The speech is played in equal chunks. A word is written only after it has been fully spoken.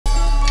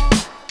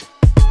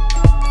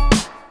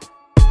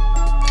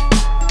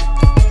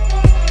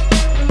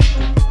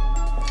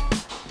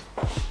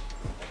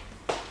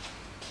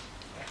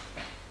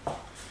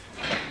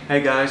Hey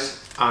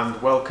guys,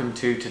 and welcome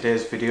to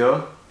today's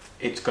video.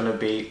 It's going to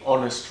be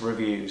honest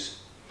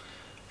reviews.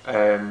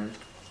 I've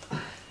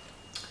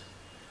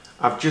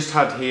just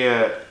had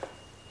here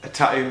a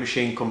tattoo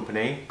machine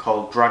company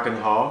called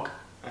DragonHawk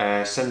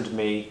send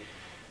me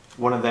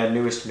one of their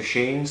newest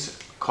machines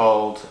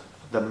called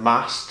the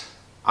Mast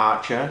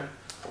Archer.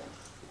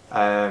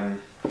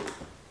 I've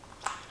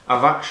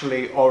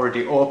actually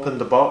already opened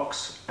the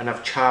box and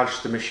I've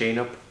charged the machine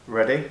up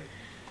ready.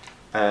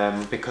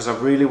 Because I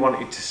really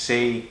wanted to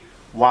see,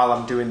 while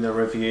I'm doing the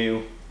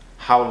review,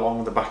 how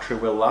long the battery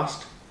will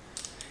last.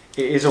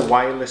 It is a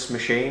wireless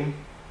machine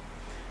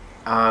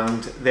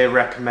and they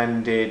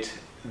recommended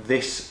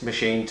this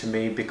machine to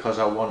me because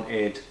I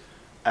wanted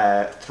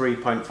a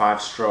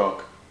 3.5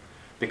 stroke,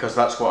 because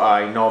that's what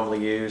I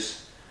normally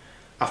use.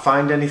 I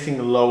find anything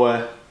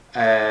lower,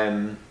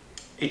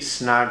 it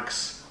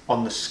snags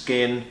on the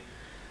skin,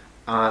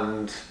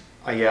 and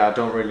yeah, I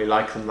don't really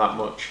like them that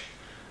much.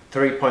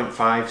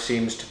 3.5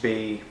 seems to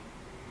be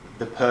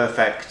the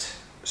perfect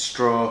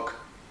stroke,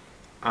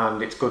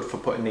 and it's good for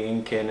putting the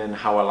ink in and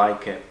how I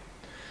like it.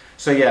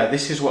 So yeah,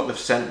 this is what they've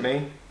sent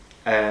me.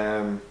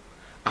 I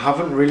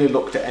haven't really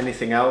looked at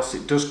anything else.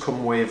 It does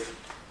come with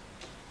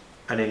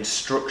an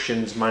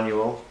instructions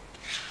manual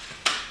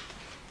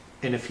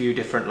in a few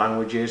different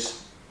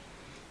languages.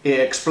 It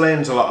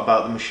explains a lot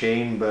about the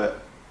machine,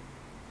 but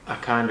I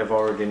kind of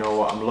already know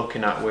what I'm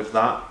looking at with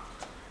that.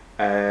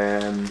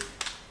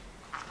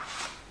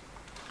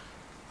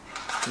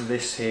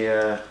 This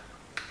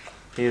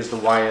here's the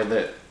wire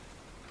that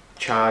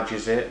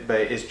charges it,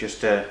 but it is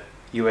just a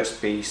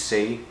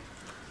USB-C,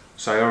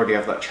 so I already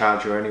have that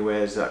charger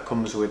anyways. That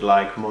comes with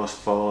like most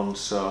phones,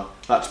 so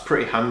that's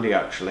pretty handy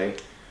actually.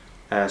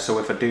 So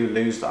if I do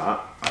lose that,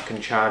 I can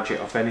charge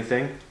it off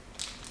anything.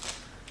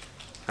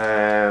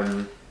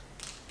 Don't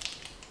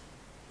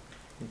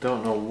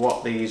know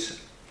what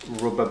these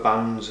rubber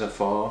bands are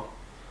for,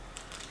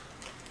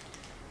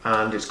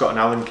 and it's got an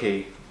Allen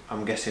key,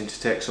 I'm guessing to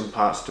take some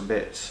parts to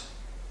bits.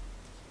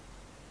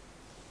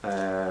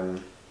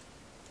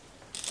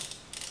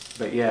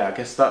 But yeah, I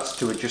guess that's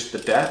to adjust the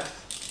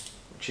depth,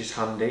 which is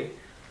handy.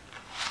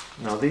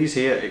 Now these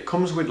here, it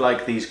comes with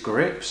like these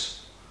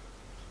grips.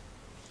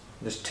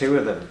 There's two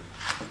of them.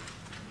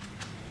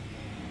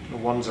 The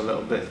one's a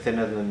little bit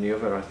thinner than the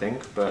other, I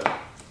think, but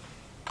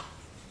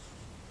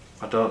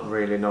I don't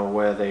really know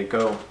where they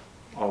go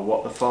or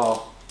what they're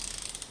for.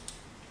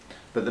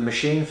 But the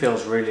machine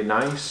feels really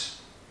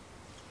nice.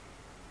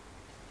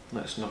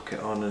 Let's knock it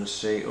on and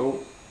see.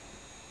 Oh,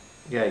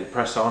 yeah, you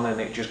press on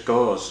and it just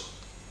goes.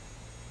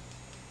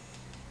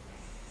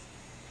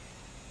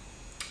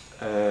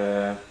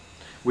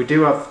 We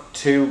do have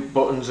two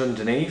buttons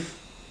underneath,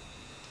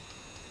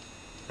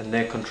 and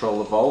they control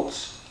the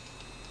volts,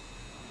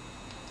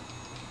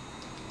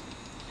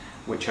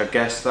 which I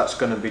guess that's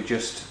going to be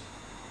just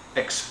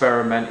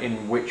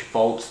experimenting which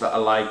volts that I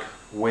like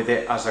with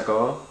it as I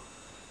go.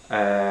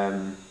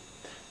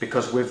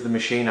 Because with the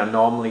machine I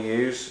normally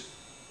use,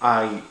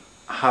 I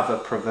have a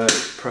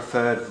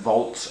preferred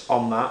volts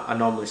on that. I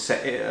normally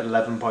set it at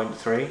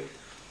 11.3.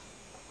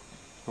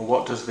 And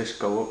what does this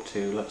go up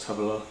to? Let's have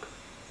a look.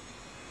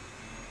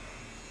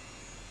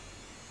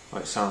 Oh,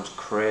 it sounds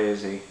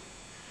crazy.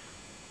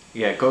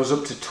 Yeah, it goes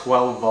up to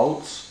 12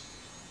 volts,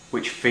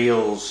 which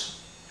feels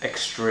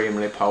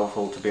extremely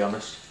powerful, to be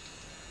honest.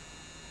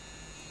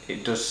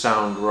 It does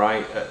sound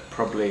right at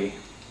probably,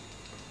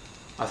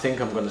 I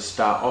think I'm going to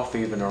start off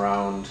even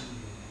around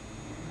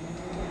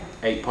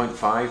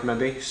 8.5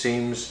 maybe.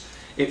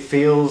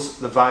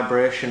 The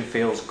vibration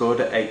feels good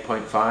at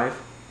 8.5.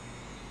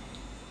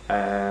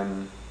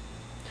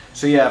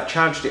 So yeah, I've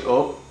charged it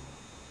up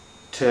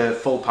to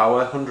full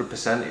power,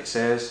 100% it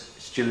says.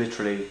 It's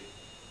literally,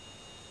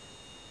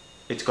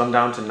 it's gone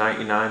down to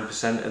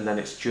 99%, and then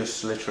it's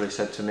just literally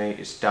said to me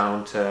it's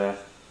down to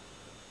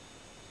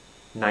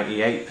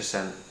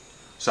 98%.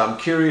 So I'm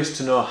curious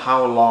to know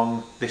how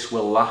long this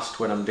will last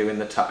when I'm doing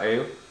the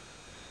tattoo.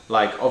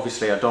 Like,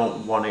 obviously I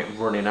don't want it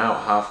running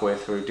out halfway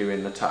through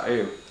doing the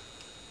tattoo,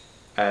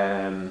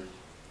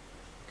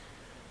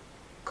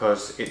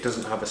 because it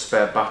doesn't have a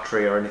spare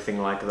battery or anything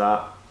like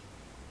that.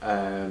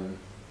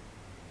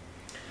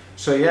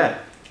 So yeah,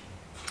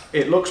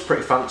 it looks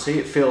pretty fancy,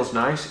 it feels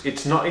nice.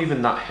 It's not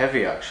even that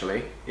heavy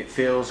actually, it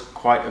feels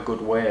quite a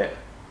good weight.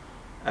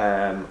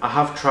 I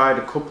have tried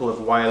a couple of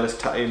wireless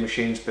tattoo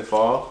machines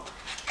before.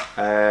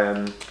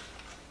 They're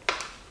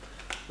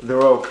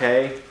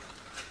okay,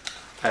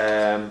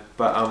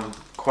 but I'm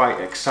quite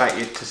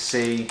excited to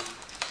see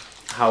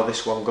how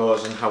this one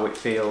goes and how it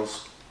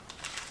feels.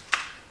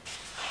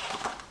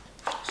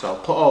 So I'll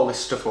put all this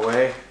stuff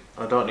away.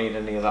 I don't need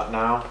any of that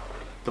now.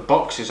 The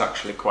box is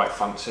actually quite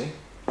fancy.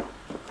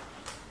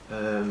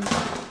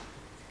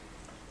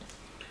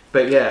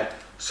 But yeah,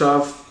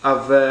 so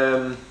I've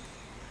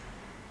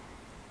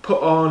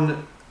put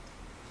on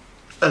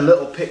a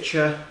little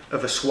picture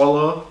of a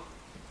swallow.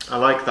 I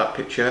like that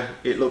picture,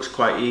 it looks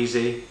quite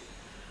easy,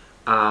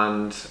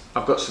 and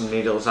I've got some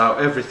needles out,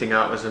 everything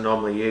out as I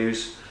normally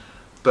use,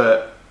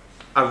 but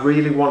I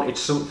really wanted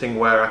something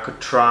where I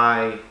could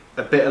try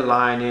a bit of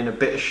lining, a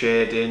bit of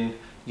shading,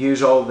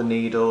 use all the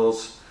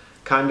needles,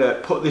 kind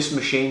of put this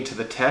machine to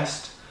the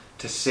test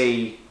to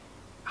see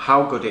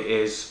how good it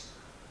is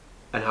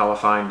and how I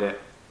find it.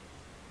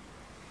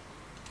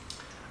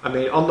 I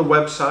mean, on the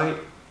website,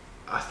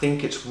 I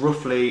think it's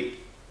roughly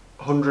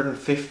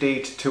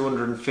 150 to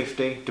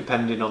 250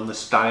 depending on the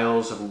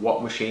styles of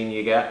what machine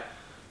you get.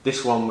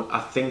 This one, I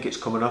think it's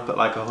coming up at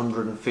like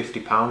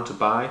 £150 to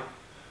buy,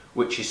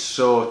 which is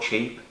so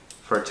cheap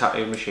for a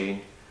tattoo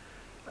machine.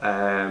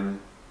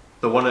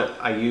 The one that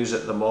I use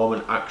at the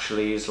moment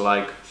actually is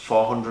like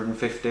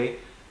 450,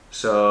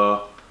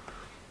 so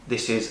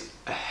this is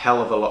a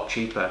hell of a lot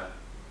cheaper.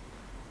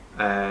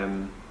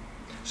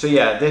 So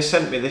yeah, they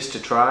sent me this to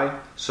try,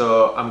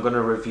 so I'm going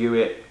to review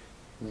it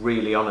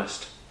really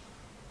honest.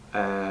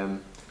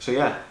 So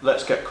yeah,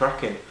 let's get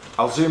cracking.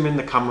 I'll zoom in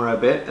the camera a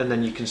bit and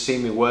then you can see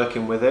me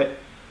working with it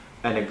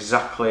and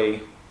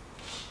exactly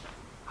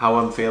how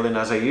I'm feeling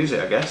as I use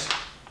it, I guess.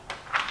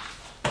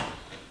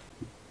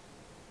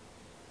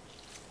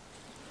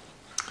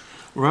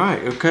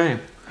 Right, okay.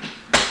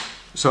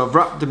 So I've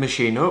wrapped the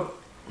machine up.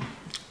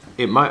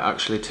 It might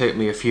actually take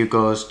me a few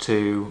goes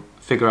to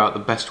figure out the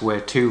best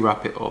way to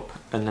wrap it up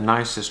and the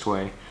nicest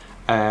way.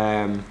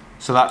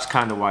 So that's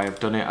kind of why I've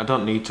done it. I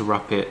don't need to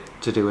wrap it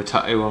to do a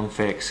tattoo on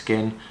fake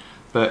skin,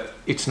 but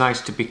it's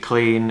nice to be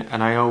clean,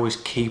 and I always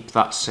keep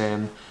that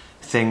same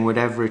thing with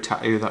every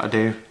tattoo that I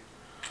do.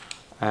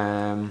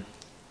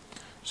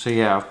 So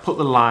yeah, I've put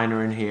the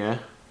liner in here.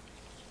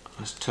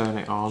 Let's turn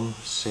it on,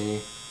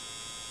 see,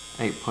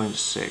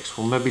 8.6.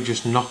 We'll maybe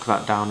just knock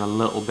that down a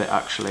little bit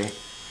actually.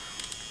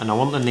 And I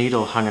want the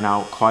needle hanging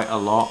out quite a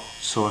lot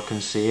so I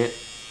can see it.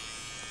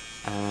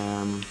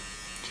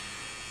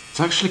 It's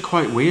actually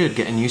quite weird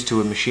getting used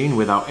to a machine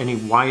without any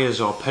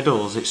wires or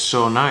pedals. It's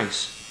so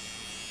nice.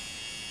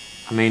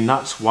 I mean,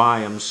 that's why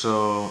I'm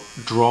so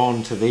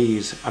drawn to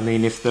these. I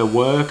mean, if they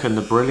work and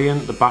they're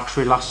brilliant, the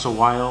battery lasts a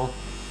while.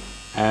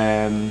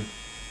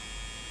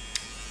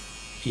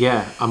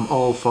 Yeah, I'm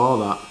all for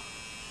that.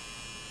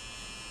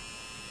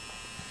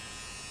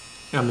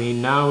 I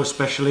mean, now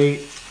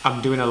especially,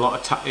 I'm doing a lot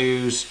of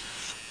tattoos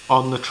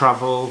on the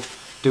travel,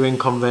 doing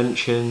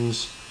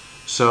conventions.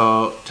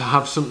 So to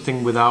have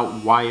something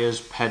without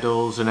wires,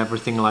 pedals and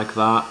everything like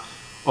that,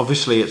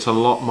 obviously it's a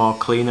lot more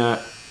cleaner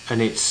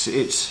and it's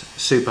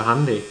super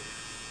handy.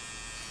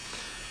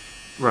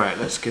 Right,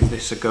 let's give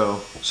this a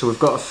go. So we've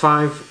got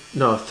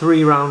a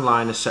 3 round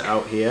liner set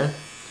out here.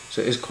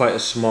 So it is quite a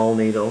small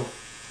needle.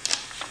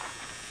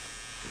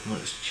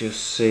 Let's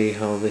just see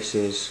how this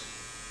is.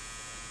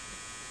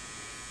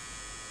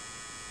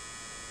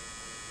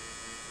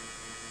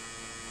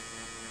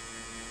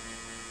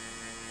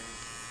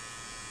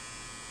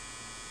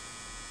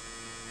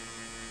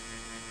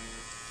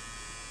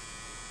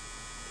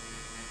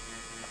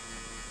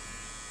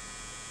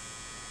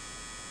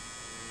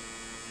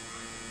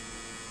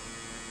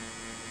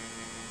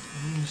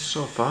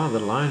 So far the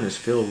liners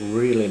feel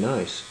really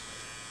nice.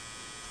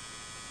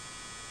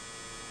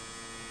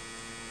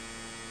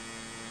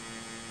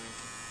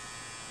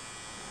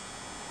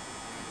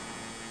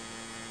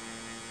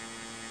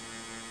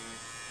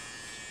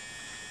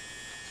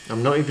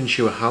 I'm not even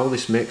sure how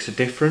this makes a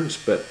difference,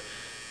 but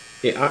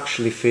it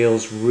actually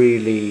feels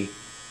really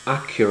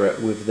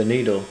accurate with the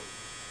needle.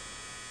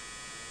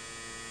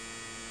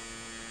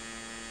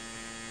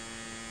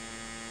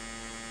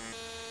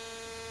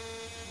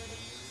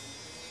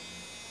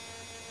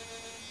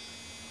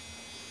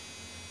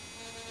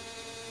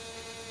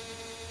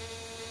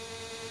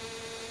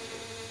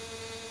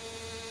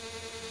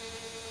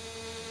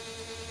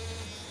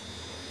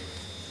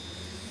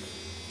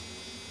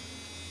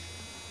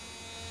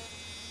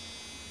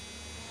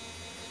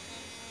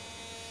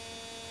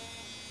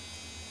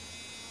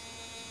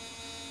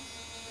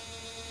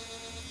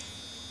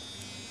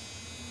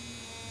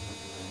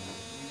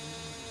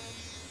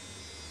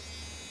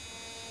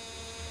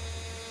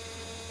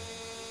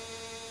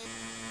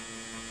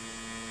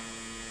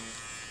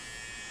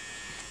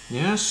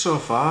 Yeah, so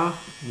far,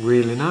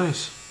 really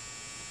nice.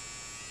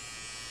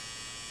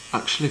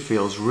 Actually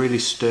feels really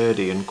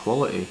sturdy and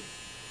quality.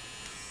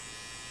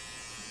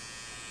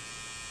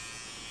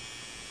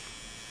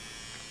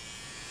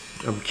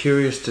 I'm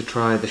curious to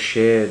try the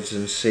shades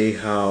and see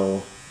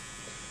how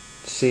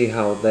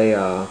they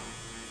are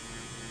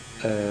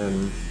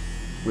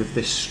with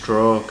this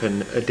stroke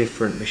and a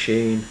different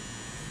machine.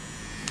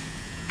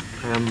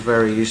 I am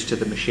very used to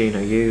the machine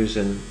I use,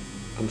 and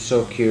I'm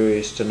so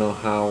curious to know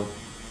how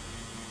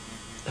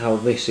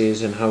this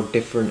is and how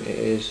different it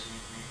is.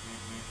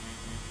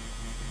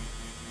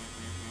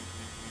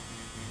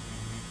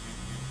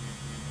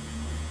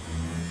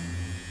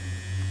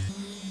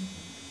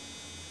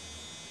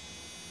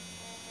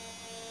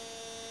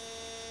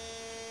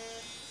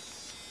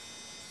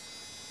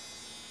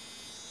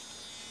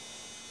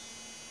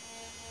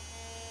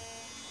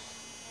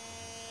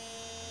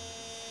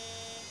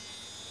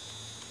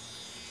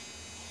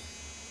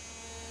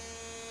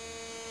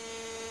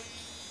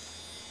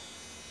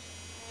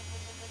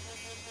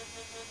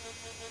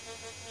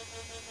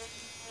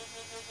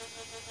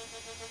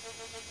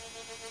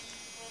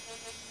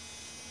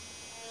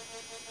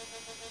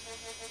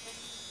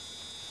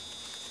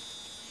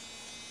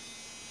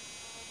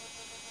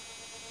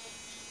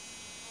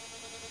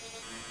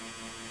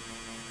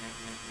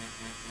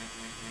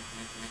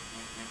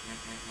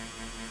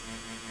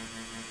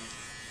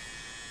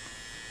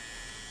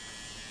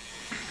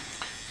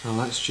 Now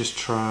let's just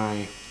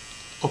try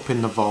up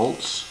in the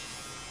vaults,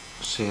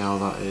 see how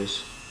that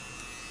is.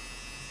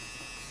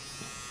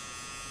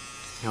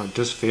 You know, it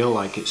does feel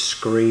like it's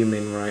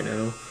screaming right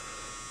now.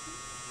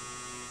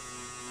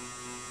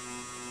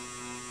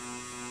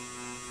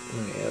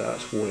 Oh yeah,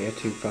 that's way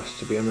too fast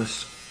to be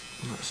honest.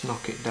 Let's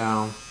knock it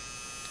down.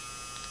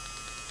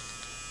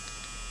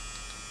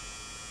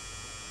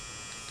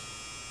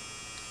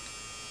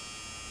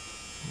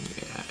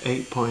 Yeah,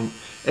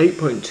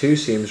 8.2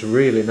 seems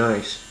really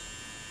nice.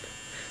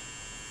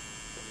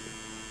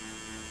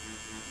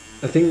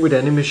 I think with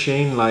any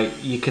machine,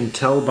 like, you can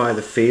tell by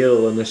the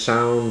feel and the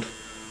sound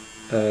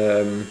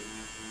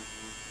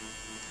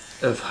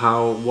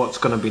of what's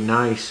going to be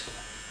nice.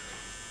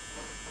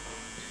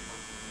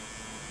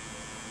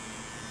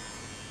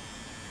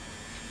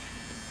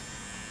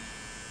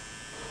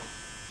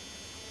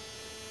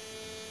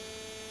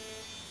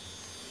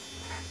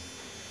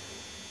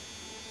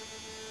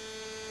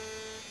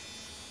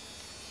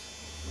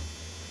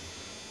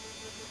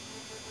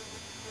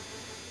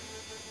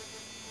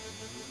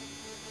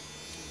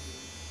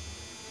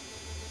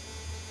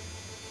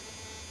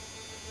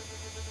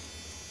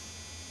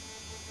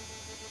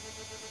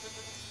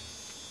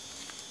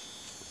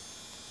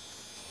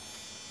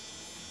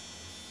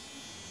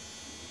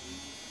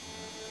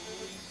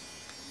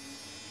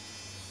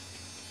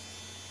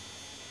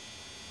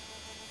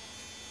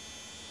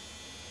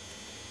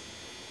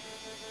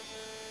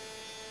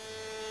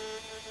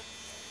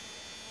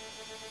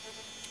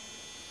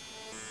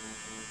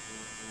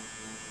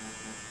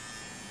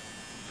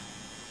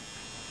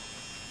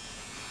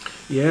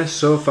 Yeah,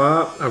 so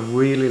far I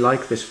really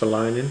like this for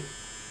lining.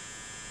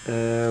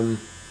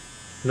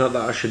 Not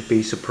that I should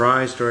be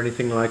surprised or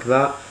anything like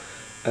that,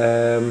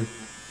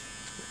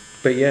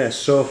 but yeah,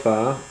 so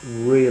far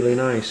really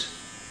nice.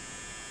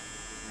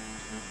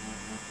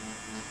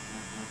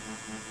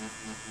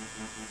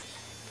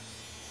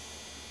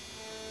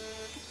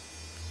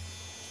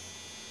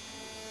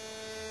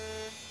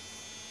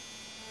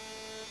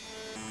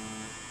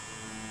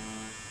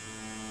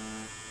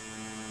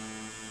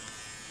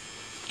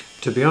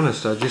 To be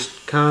honest, I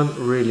just can't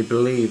really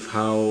believe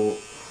how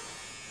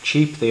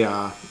cheap they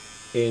are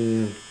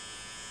in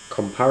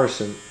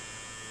comparison.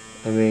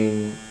 I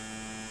mean,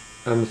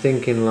 I'm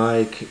thinking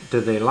like,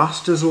 do they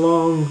last as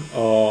long,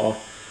 or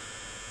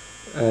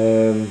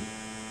kind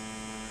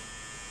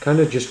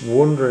of just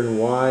wondering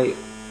why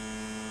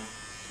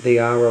they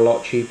are a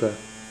lot cheaper.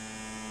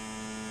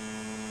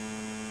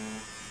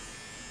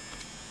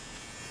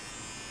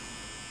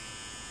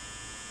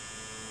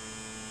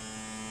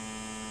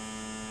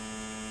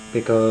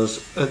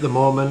 Because at the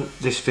moment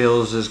this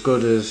feels as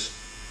good as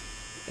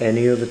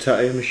any other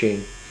tattoo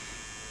machine.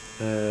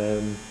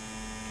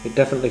 It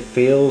definitely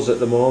feels at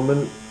the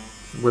moment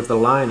with the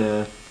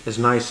liner as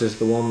nice as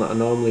the one that I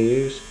normally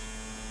use.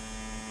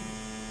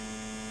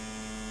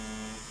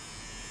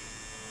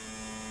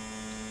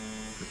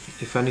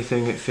 If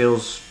anything, it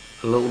feels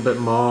a little bit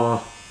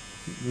more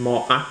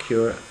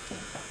accurate.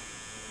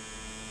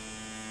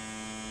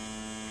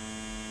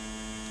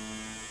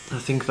 I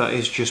think that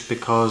is just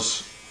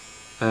because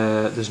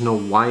there's no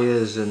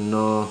wires and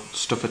no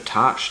stuff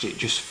attached. It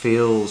just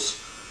feels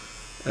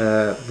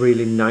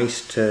really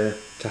nice to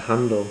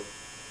handle.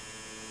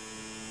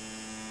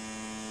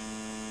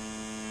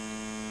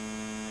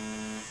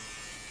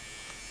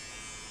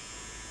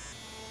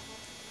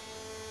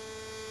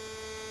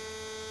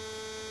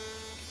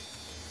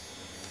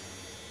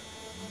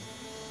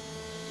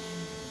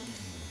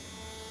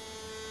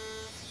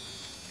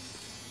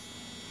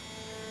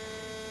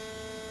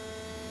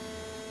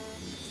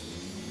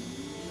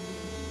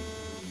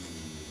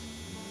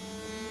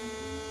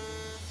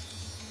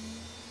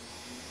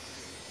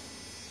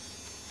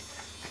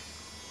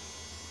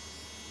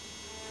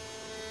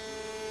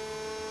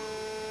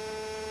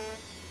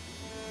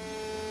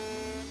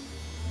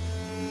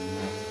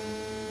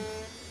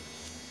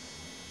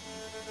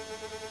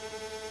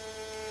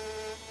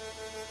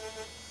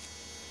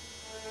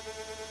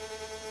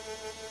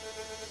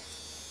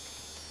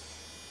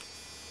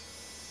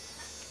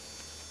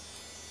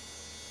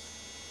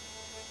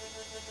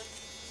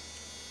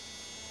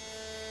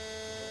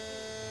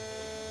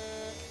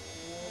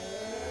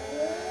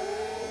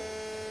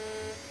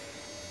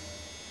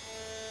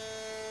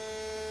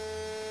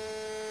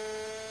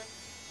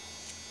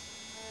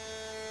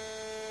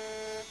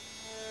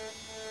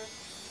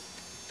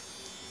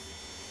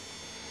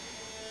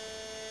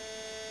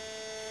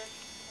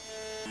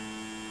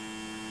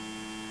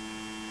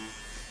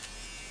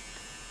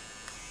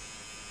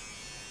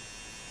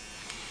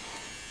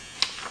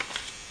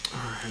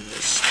 Alright,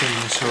 let's spin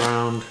this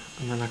around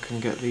and then I can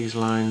get these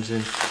lines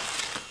in.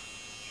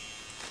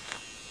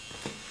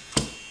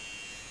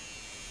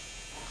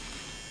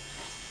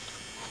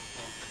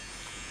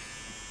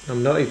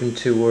 I'm not even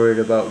too worried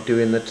about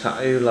doing the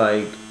tattoo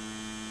like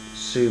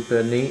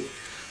super neat.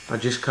 I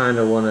just kind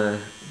of want to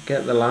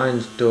get the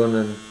lines done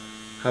and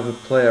have a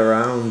play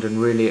around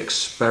and really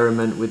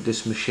experiment with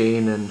this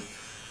machine and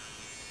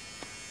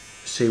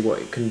see what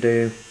it can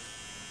do.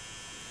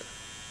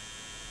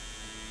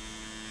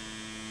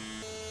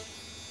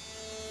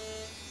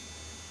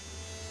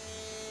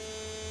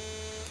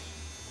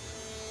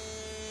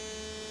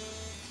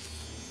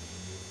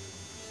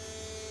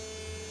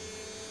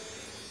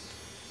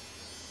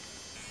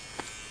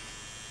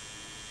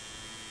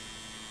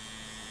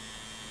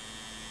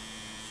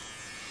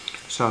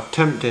 So I've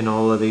temped in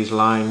all of these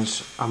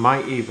lines. I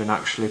might even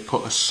actually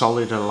put a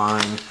solider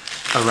line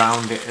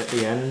around it at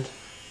the end,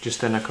 just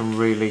then I can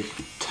really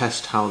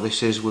test how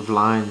this is with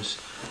lines.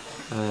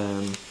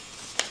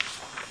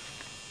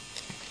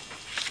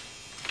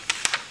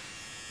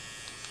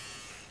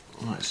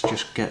 Let's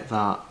just get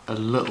that a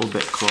little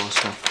bit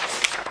closer.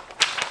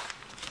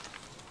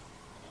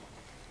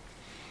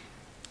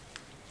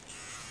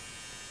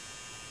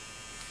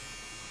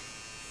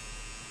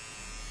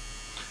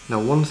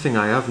 Now, one thing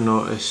I have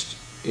noticed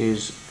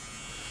is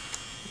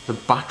the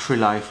battery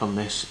life on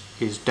this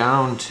is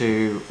down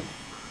to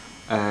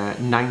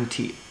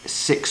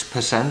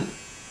 96%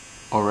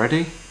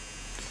 already.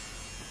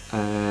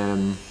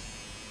 I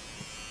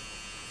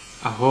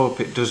hope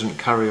it doesn't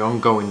carry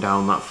on going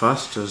down that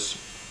fast, as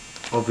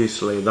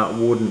obviously that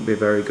wouldn't be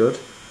very good.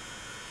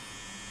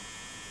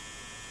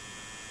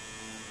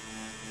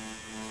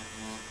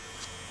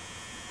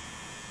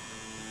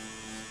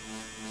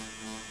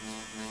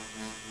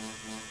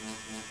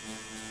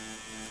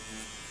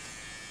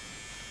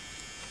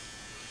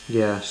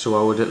 Yeah, so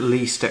I would at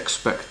least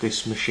expect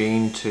this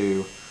machine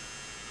to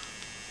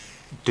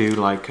do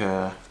like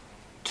a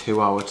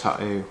 2-hour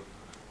tattoo.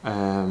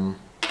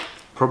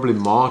 Probably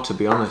more, to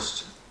be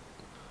honest.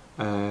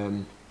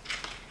 You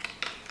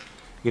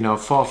know,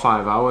 4 or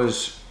 5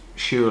 hours,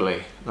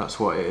 surely that's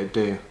what it'd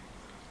do.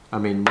 I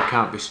mean, you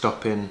can't be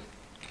stopping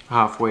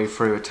halfway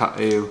through a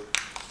tattoo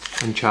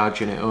and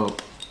charging it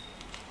up.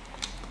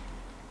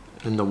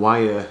 And the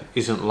wire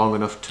isn't long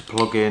enough to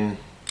plug in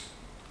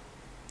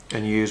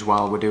and use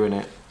while we're doing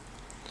it.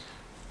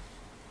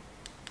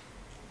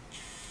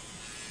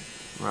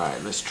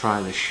 Right, let's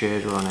try the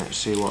shader on it,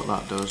 see what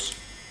that does.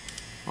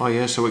 Oh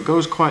yeah, so it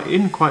goes quite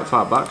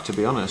far back, to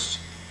be honest.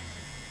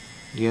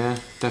 Yeah,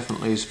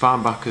 definitely as far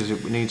back as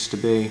it needs to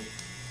be.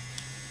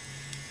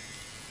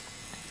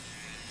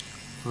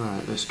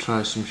 Right, let's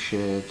try some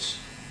shades.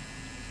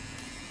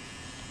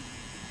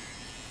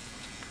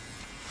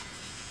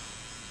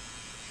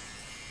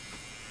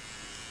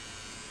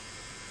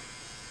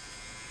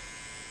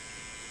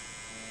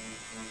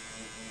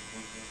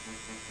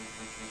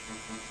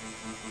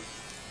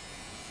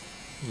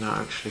 That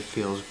actually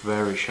feels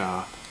very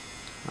sharp.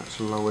 Let's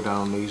lower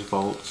down these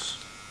volts.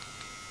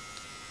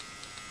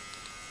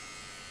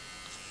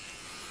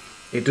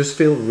 It does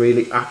feel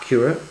really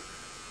accurate,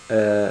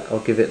 I'll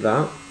give it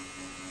that.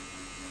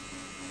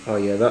 Oh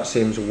yeah, that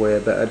seems way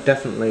better.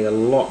 Definitely a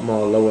lot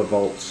more lower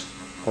volts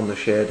on the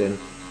shading.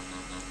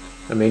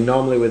 I mean,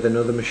 normally with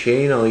another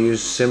machine I'll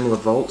use similar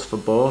volts for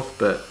both,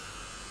 but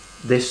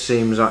this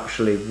seems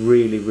actually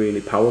really,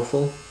 really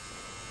powerful.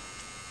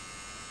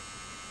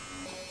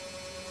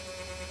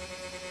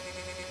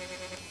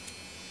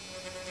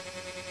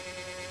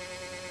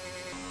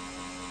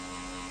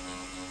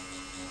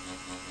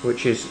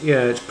 Which is,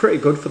 yeah, it's pretty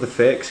good for the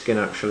fake skin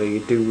actually.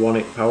 You do want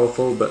it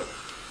powerful, but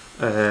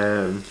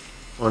on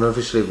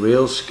obviously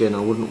real skin I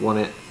wouldn't want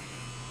it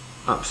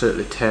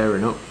absolutely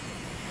tearing up.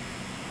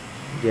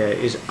 Yeah, it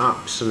is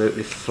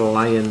absolutely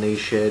flying these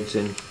shades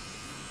in.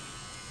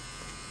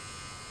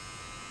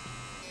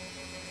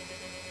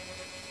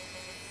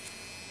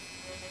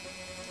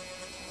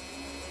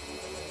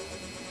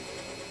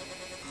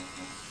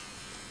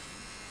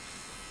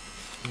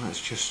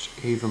 Let's just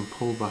even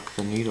pull back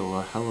the needle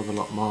a hell of a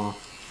lot more.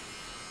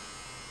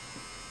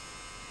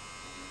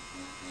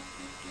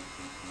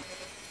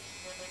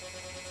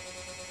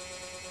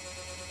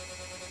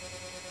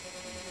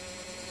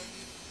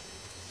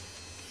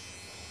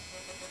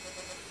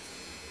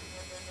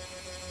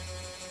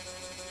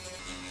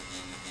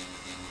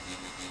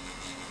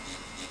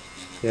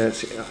 Yeah,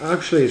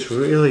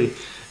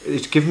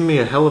 it's given me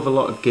a hell of a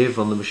lot of give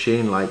on the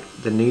machine. Like,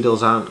 the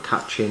needles aren't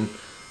catching.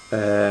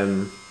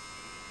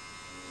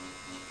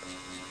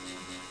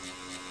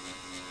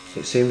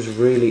 It seems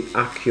really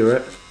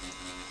accurate.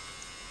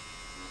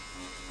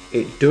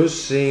 It does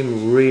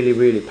seem really,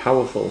 really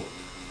powerful,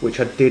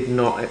 which I did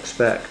not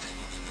expect.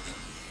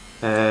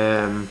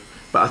 But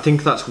I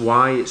think that's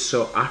why it's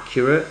so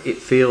accurate. It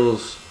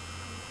feels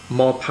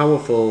more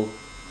powerful,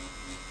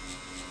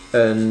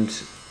 and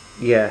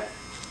yeah,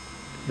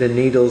 the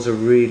needles are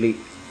really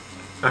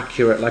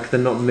accurate, like they're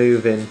not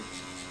moving.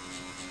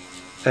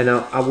 And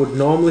I would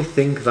normally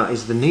think that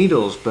is the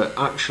needles, but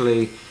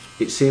actually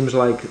it seems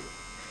like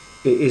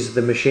it is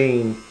the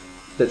machine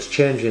that's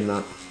changing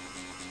that.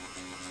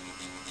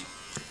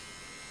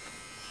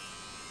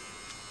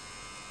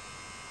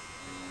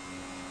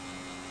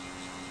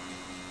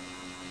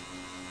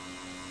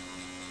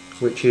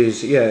 Which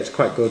is, yeah, it's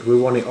quite good. We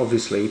want it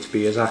obviously to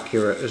be as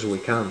accurate as we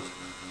can.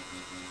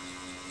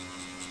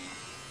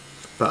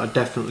 But I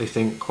definitely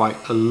think quite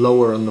a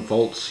lower on the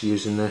volts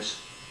using this.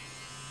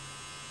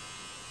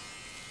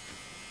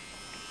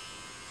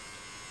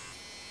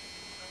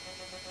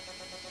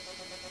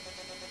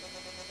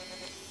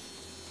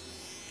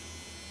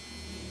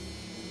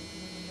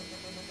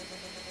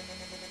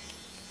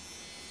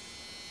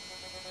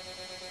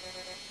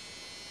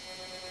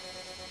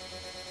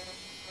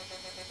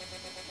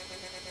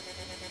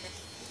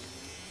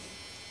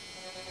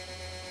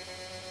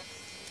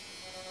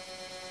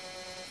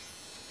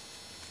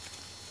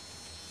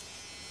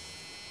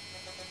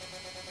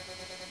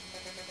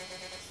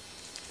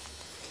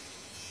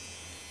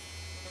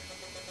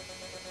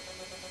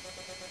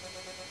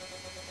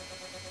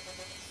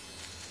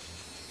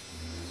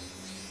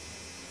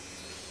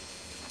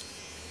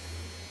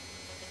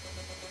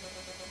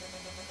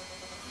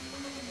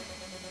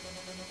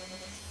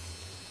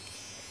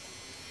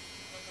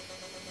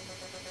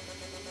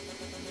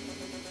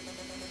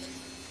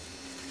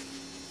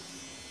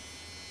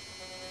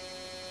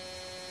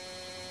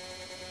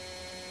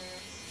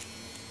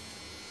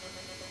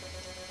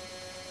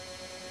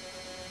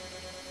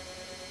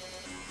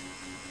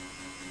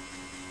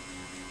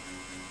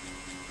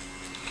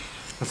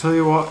 I tell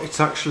you what, it's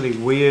actually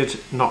weird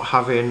not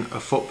having a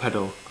foot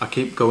pedal. I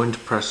keep going to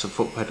press the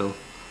foot pedal.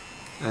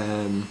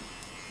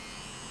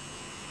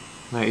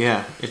 But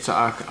yeah,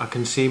 I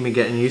can see me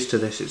getting used to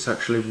this. It's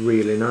actually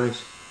really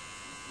nice.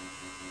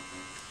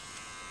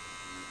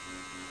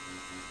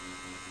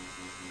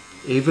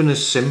 Even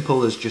as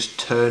simple as just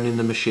turning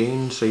the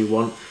machine so you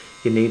want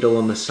your needle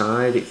on the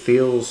side, it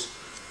feels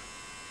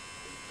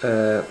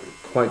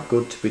quite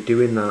good to be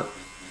doing that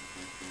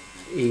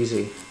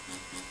easy.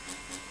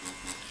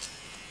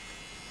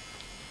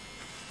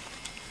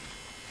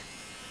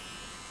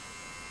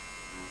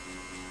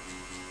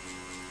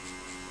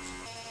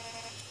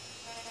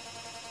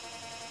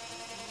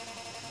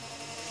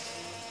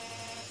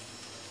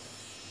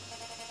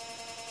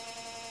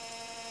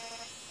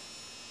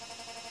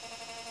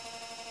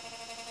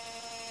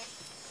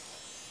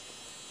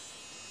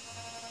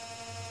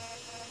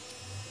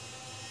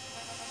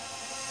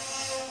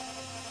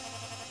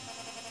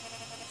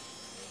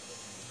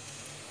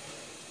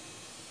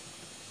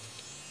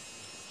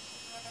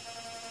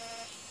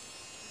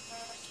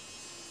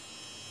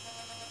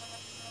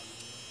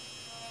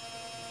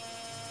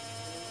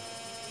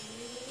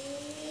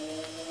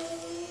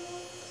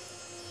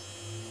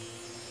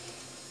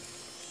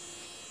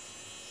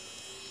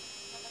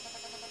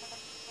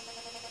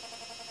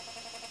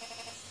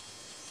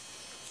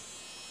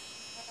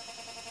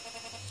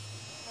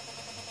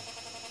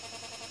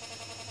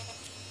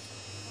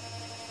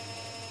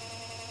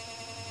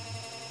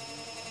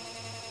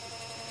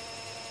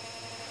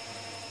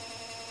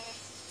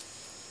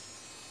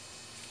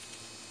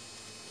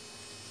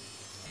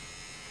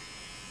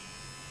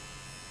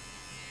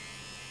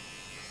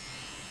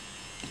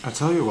 I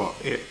tell you what,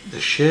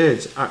 the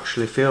shades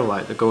actually feel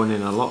like they're going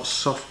in a lot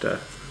softer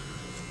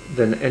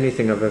than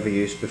anything I've ever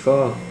used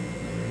before.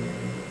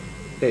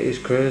 It is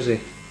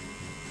crazy.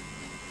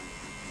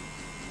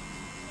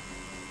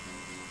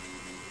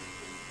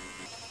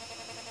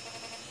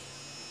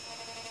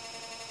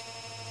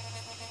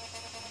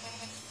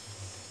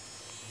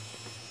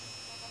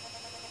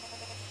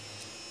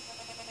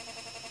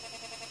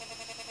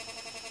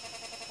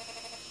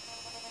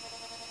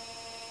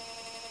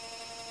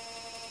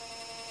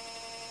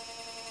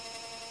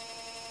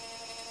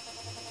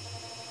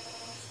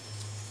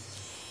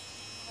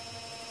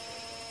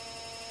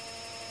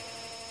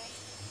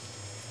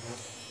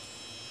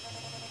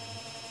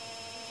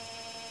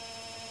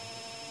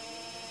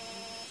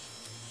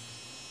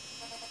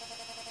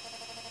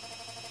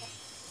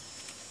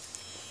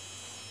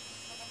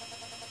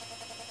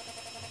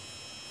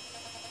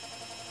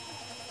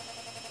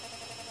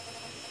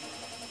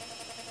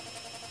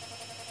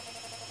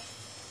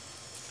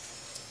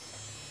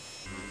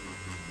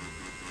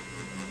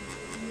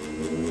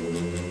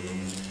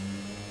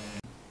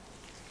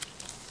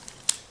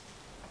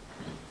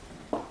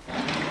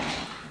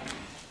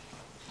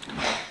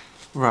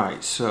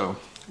 Right, so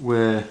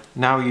we're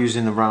now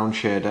using the round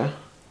shader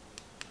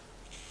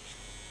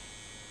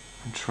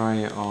and try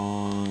it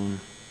on,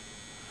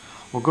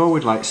 we'll go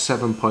with like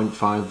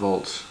 7.5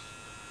 volts.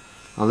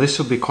 Now this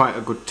will be quite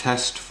a good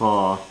test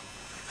for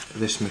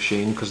this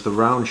machine because the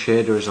round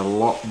shader is a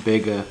lot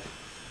bigger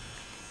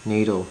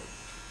needle,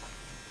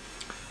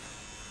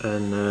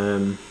 and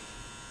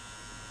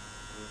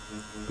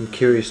I'm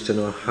curious to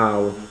know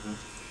how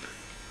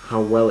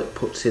well it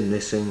puts in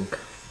this ink.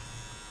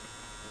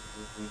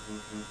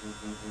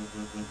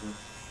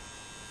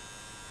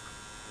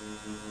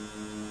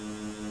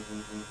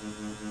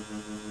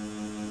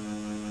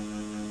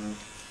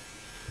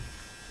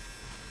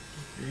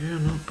 Yeah,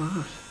 not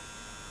bad.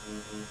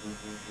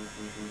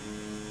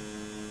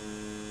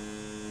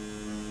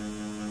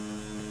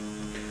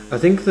 I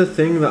think the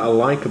thing that I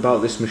like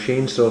about this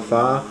machine so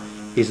far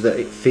is that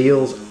it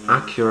feels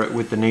accurate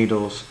with the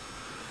needles,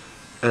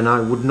 and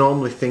I would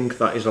normally think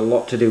that is a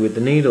lot to do with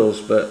the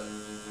needles, but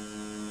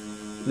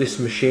this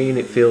machine,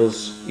 it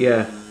feels,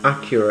 yeah,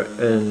 accurate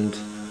and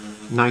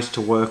nice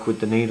to work with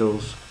the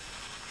needles.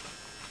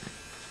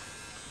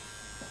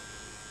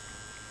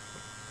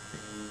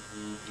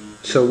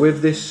 So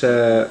with this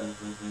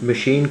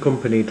machine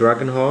company,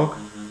 DragonHawk,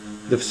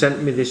 they've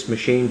sent me this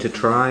machine to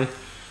try.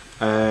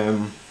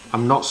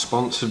 I'm not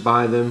sponsored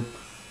by them.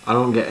 I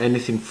don't get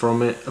anything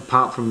from it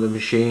apart from the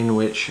machine,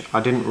 which I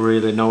didn't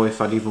really know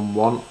if I'd even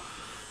want.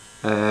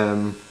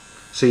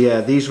 So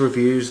yeah, these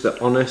reviews,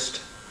 they're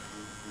honest,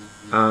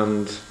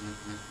 and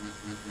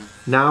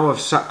now I've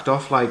sacked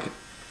off like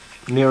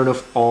near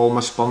enough all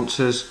my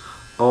sponsors.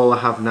 All I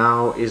have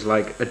now is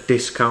like a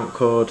discount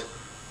code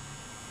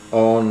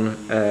on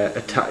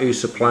a tattoo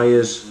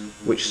suppliers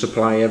which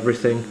supply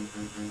everything,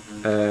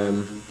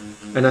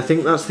 and I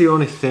think that's the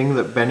only thing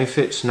that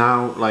benefits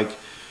now. Like,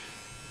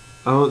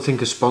 I don't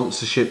think a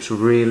sponsorship's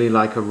really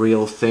like a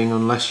real thing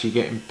unless you're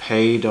getting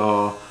paid,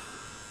 or,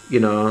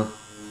 you know,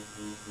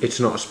 it's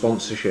not a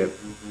sponsorship.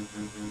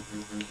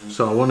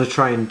 So I want to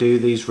try and do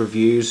these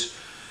reviews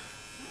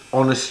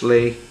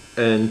honestly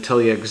and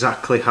tell you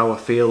exactly how I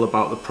feel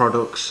about the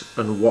products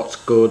and what's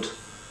good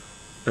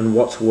and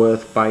what's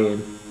worth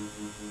buying.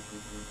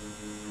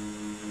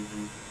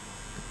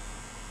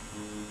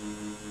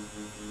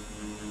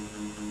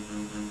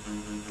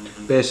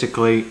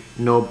 basically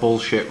no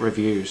bullshit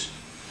reviews.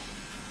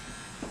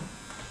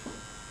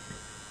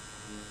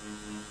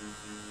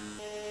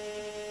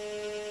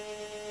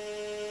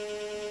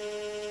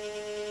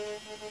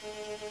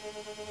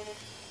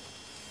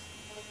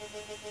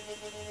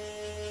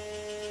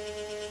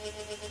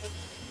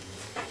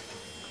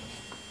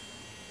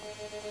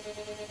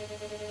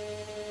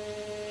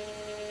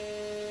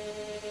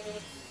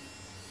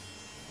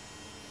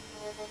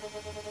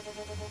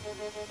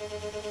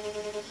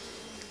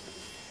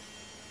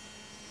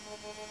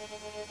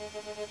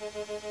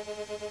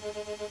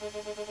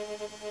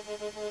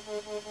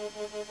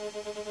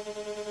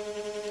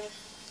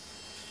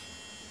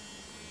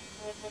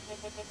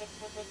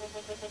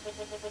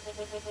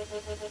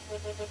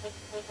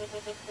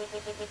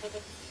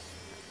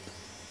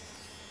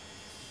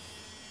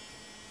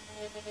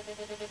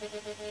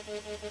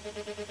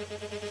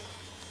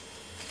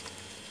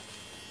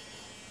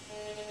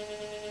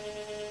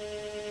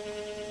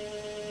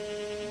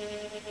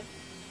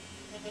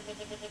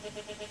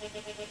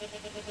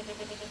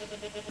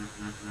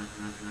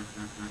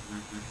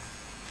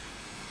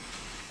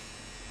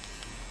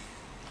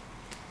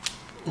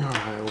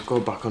 Alright, we'll go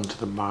back onto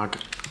the mag.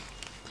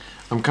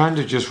 I'm kind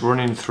of just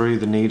running through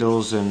the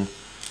needles and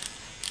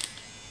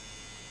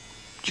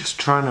just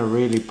trying to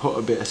really put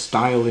a bit of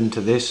style into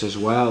this as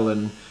well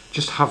and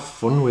just have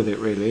fun with it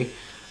really.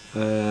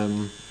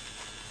 I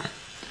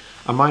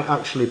might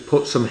actually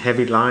put some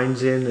heavy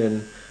lines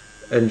in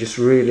and just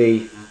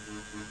really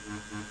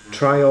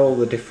try all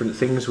the different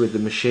things with the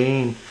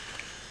machine.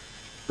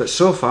 But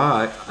so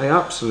far I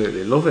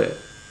absolutely love it.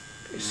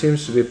 It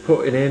seems to be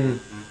putting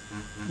in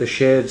the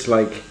shades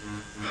like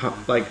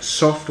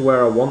soft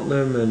where I want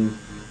them, and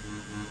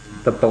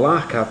the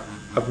black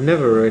I've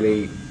never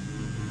really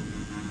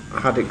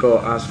had it go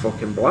as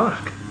fucking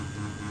black.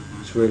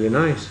 It's really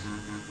nice.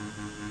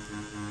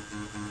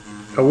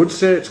 I would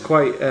say it's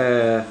quite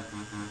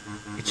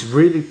it's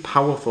really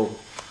powerful,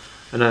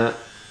 and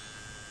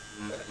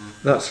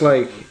that's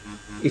like,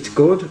 it's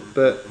good,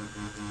 but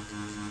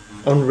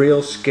on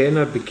real skin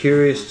I'd be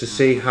curious to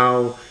see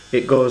how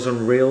it goes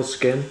on real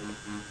skin.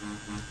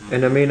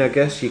 And I mean, I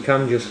guess you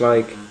can just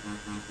like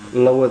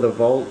lower the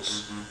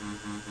volts,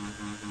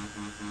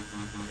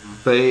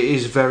 but it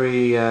is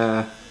very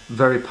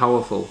very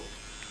powerful,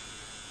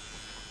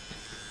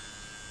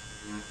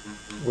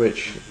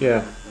 which,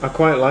 yeah, I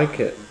quite like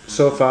it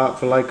so far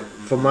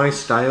for my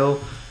style,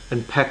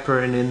 and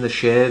peppering in the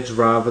shades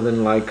rather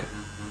than like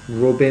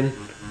rubbing.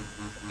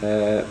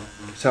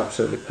 It's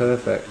absolutely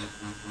perfect.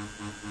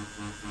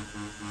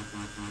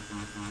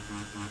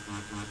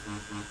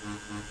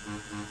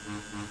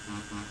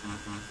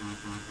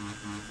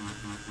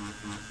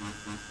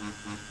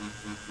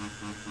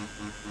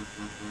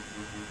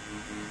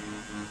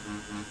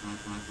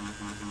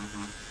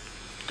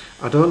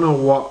 I don't know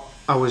what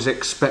I was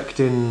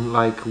expecting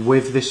like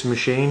with this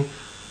machine,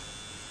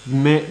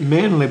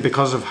 mainly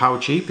because of how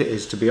cheap it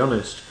is, to be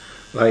honest.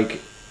 Like,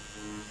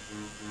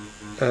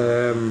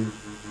 I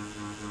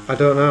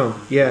don't know.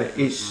 Yeah,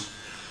 it's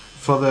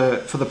for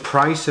the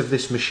price of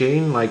this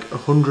machine, like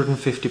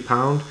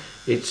 £150.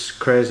 It's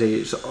crazy.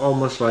 It's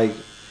almost like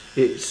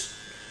it's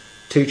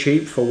too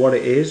cheap for what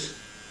it is.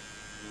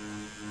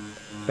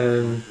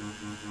 I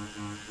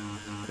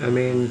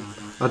mean,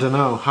 I don't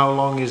know, how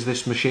long is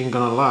this machine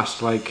gonna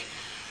last? Like,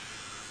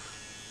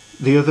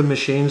 the other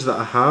machines that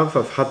I have,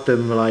 I've had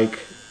them like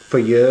for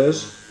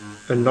years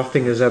and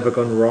nothing has ever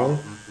gone wrong,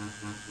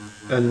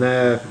 and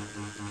they're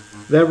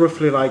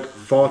roughly like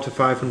 £400 to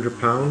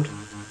 £500.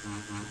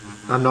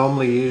 I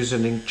normally use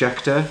an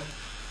injector,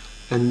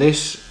 and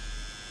this,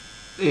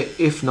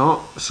 if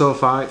not, so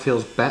far it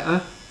feels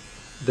better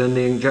than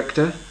the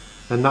injector,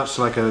 and that's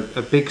like a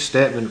big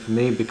statement for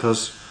me,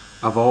 because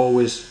I've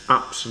always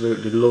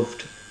absolutely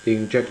loved the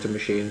injector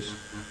machines,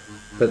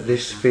 but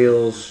this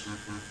feels,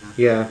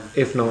 yeah,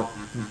 if not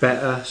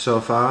better so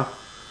far.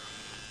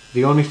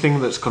 The only thing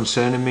that's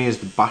concerning me is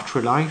the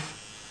battery life.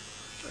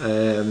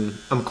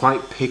 I'm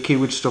quite picky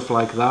with stuff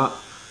like that.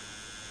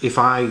 If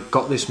I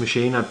got this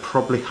machine, I'd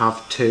probably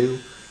have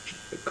two,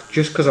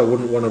 just because I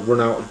wouldn't want to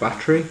run out of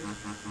battery.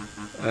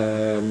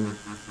 You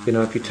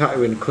know, if you're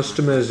tattooing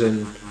customers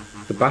and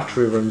the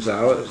battery runs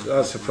out,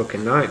 that's a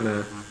fucking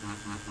nightmare.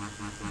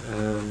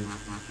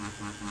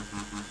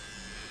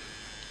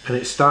 And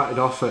it started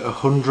off at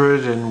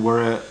 100 and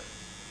we're at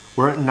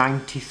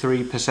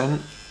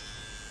 93%,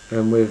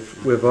 and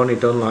we've only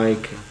done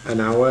like an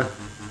hour.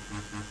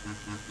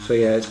 So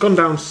yeah, it's gone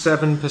down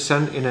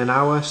 7% in an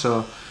hour,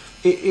 so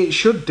it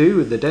should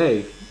do the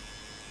day,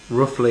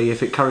 roughly,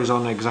 if it carries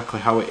on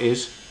exactly how it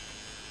is.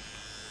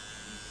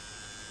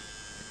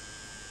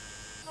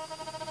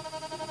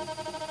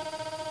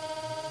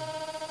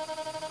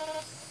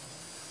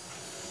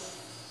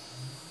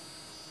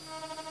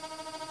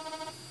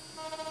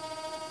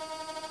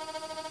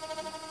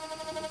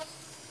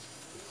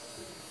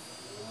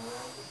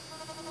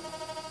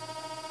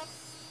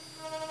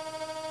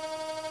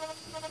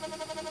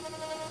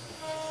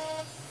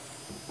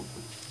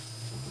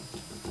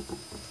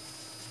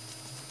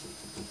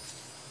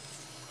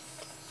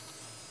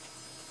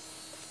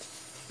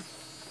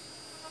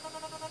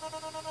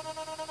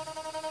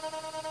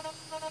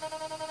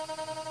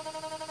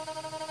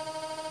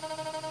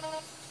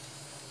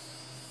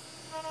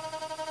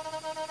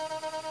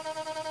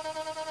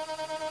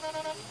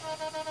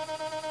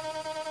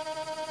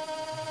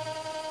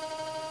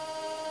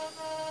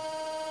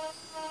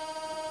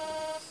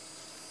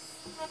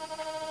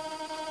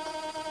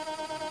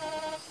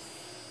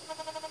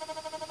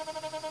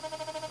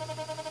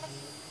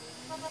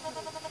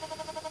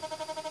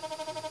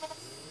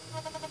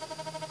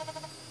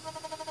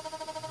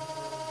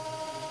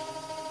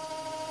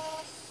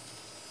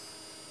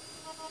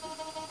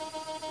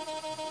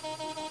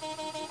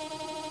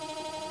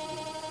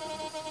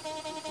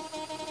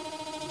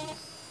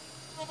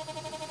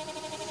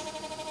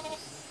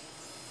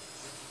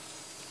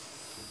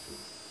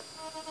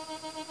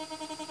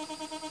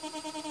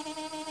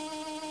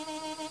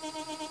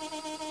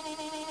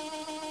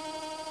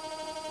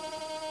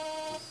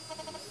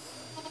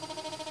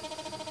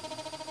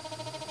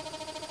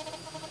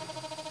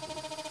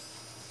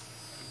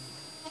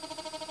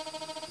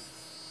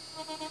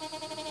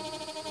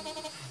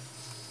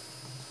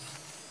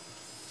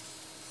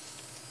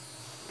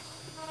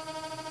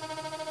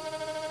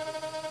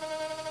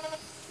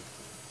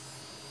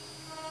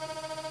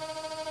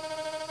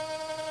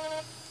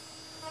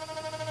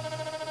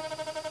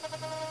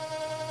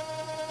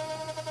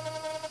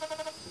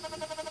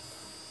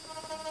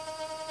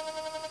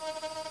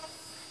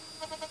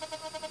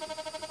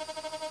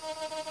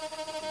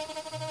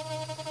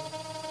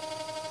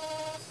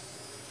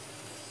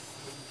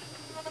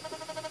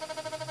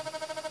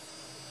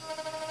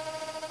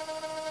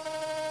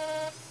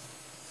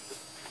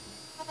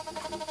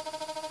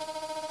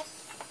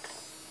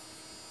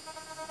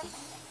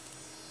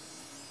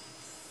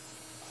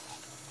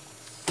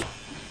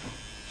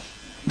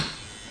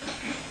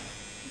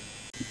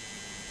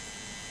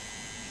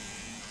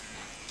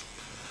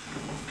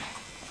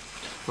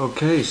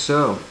 Okay,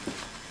 so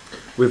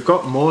we've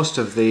got most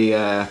of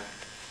the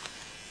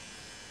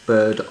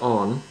bird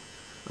on.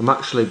 I'm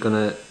actually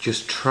gonna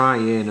just try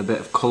in a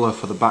bit of colour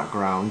for the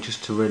background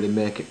just to really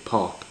make it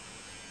pop.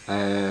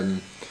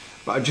 But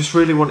I just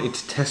really wanted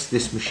to test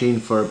this machine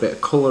for a bit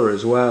of colour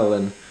as well,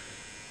 and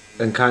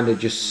kind of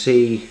just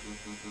see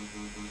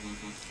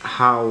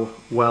how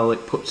well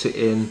it puts it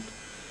in.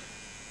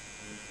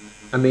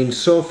 I mean,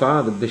 so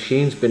far the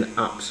machine's been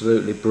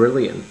absolutely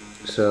brilliant,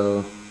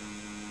 so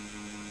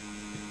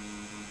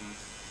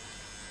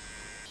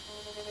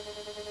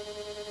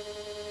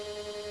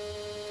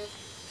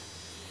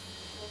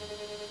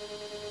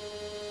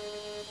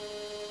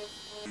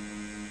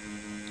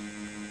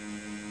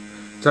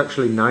it's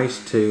actually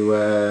nice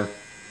to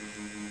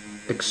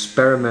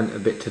experiment a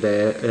bit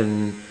today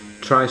and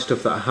try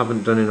stuff that I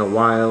haven't done in a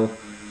while.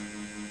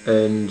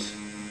 And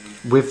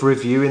with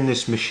reviewing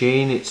this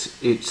machine,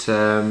 it's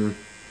kind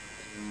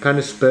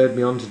of spurred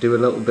me on to do a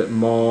little bit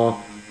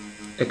more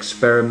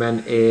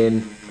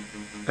experimenting,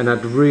 and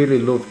I'd really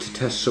love to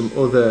test some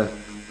other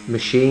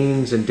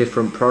machines and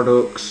different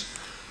products,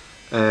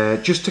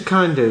 just to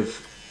kind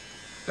of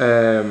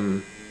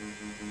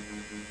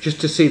just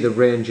to see the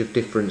range of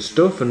different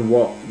stuff and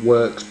what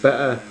works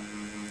better.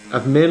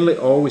 I've mainly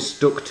always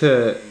stuck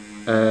to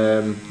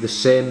the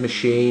same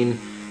machine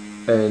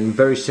and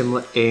very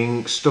similar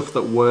ink, stuff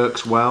that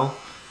works well.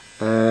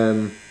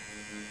 But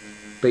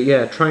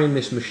yeah, trying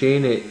this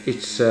machine,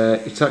 it's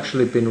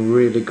actually been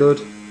really good,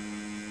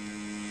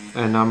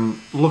 and I'm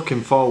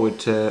looking forward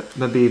to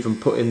maybe even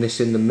putting this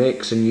in the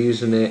mix and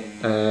using it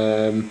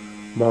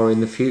more in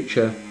the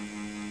future.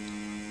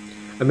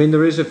 I mean,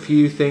 there is a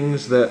few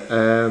things that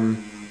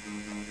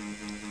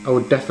I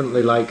would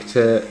definitely like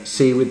to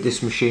see with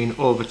this machine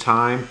over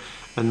time,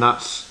 and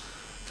that's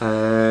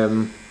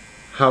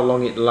how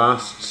long it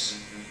lasts,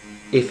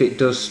 if it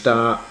does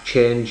start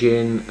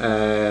changing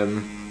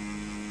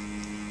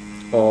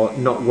or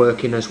not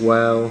working as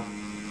well.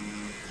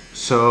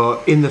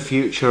 So in the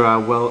future I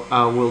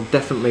will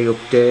definitely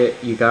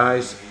update you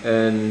guys.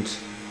 And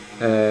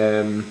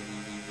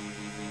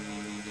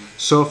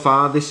so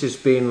far this has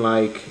been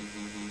like,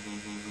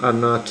 I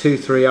don't know, a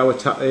 2-3 hour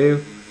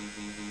tattoo,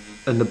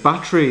 and the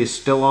battery is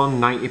still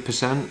on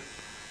 90%.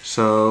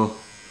 So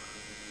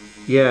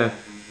yeah,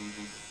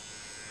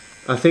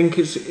 I think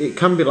it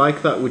can be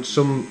like that with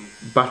some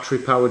battery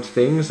powered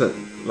things, that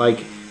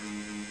like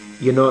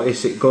you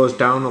notice it goes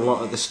down a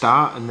lot at the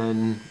start and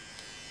then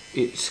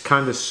it's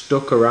kind of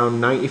stuck around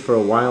 90 for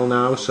a while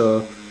now.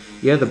 So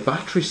yeah, the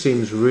battery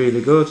seems really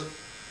good.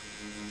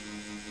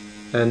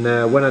 And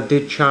when I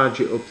did charge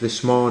it up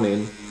this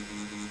morning,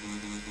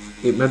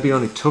 it maybe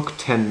only took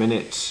 10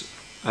 minutes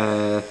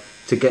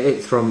to get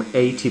it from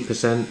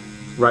 80%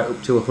 right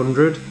up to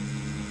 100.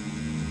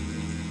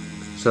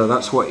 So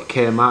that's what it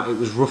came at. It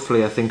was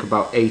roughly, I think,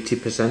 about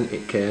 80%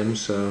 it came,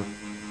 so.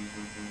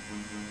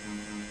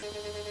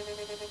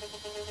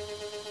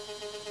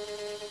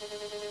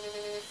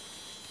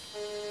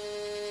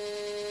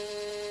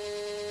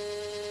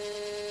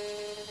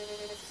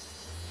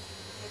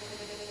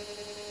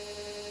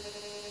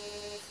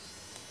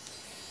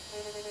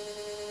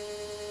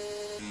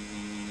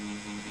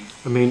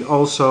 I mean,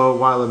 also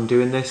while I'm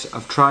doing this,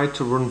 I've tried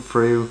to run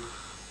through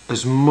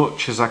as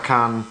much as I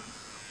can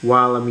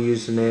while I'm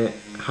using it,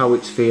 how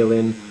it's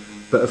feeling.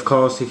 But of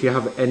course, if you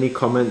have any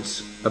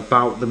comments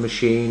about the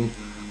machine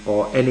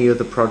or any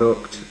other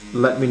product,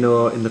 let me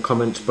know in the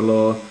comments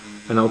below,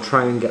 and I'll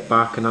try and get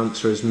back and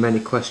answer as many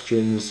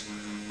questions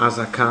as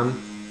I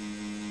can.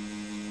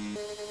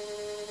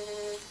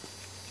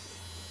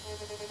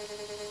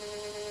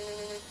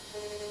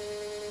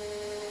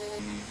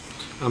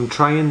 I'm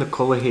trying the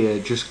colour here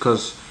just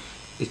because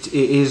it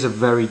is a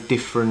very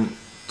different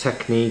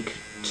technique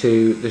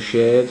to the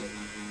shade.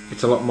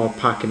 It's a lot more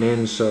packing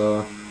in,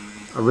 so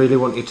I really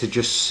wanted to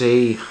just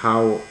see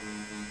how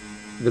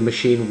the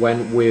machine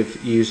went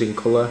with using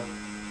colour.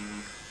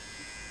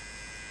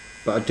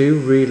 But I do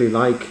really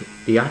like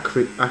the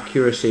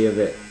accuracy of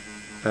it.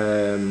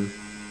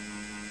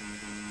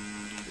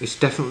 It's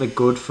definitely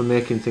good for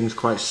making things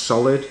quite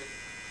solid.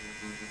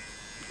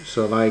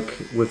 So like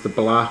with the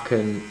black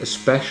and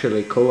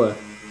especially colour.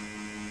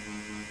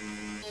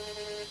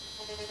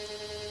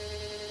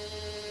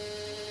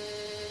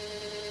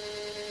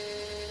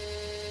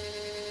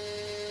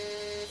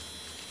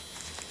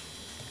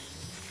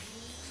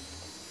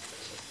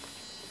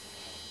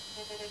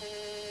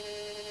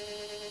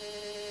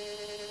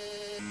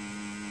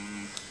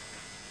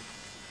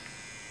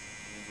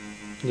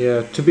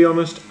 Yeah, to be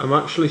honest, I'm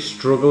actually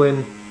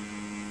struggling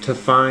to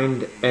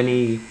find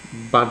any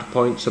bad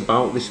points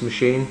about this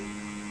machine.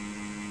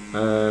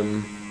 I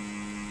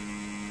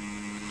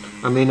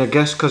mean, I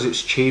guess because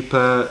it's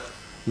cheaper,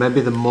 maybe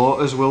the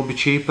motors will be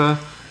cheaper,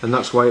 and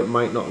that's why it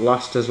might not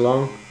last as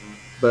long.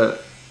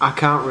 But I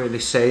can't really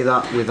say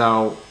that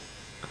without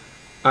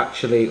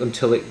actually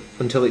until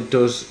it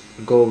does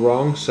go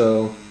wrong.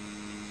 So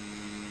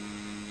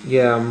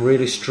yeah, I'm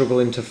really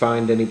struggling to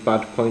find any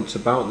bad points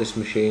about this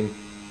machine.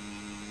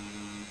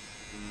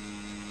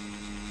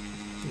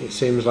 It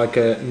seems like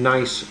a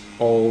nice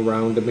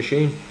all-rounder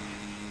machine.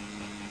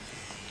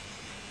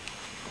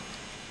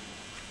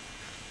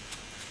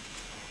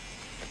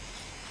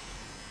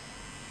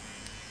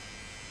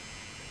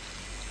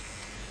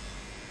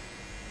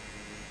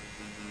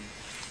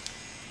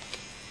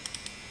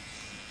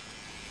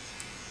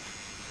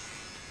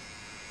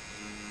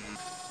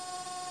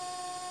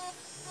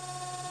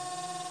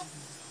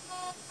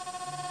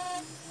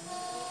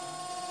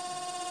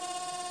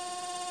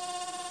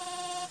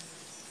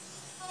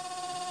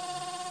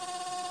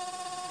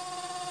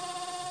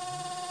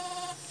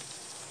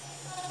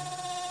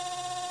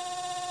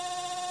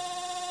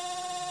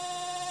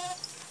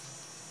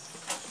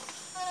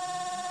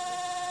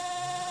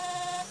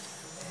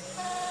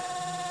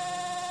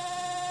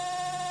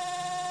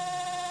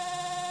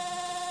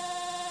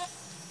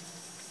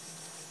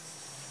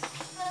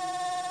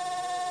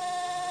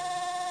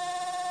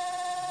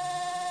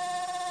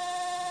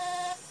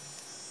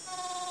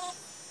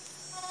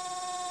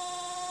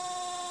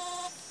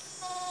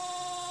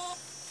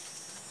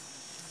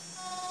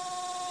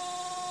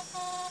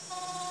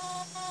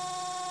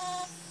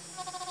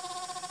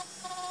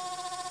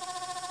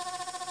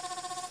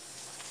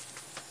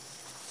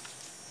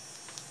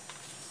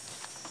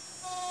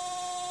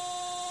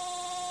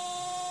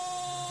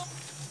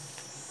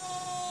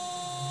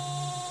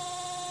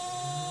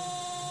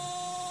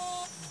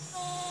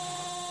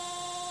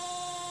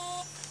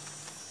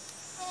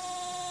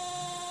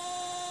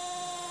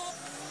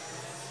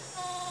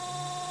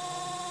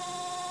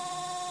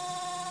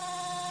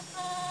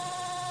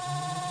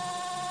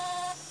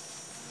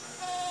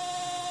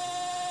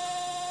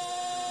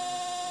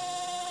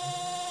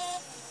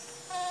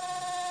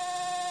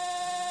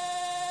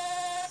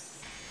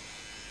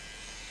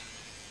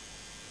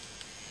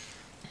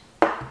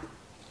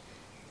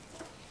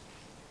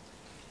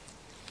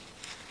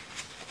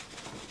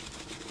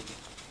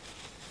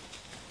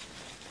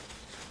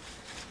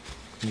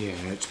 Yeah,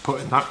 it's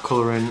putting that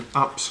colour in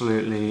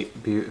absolutely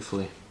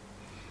beautifully.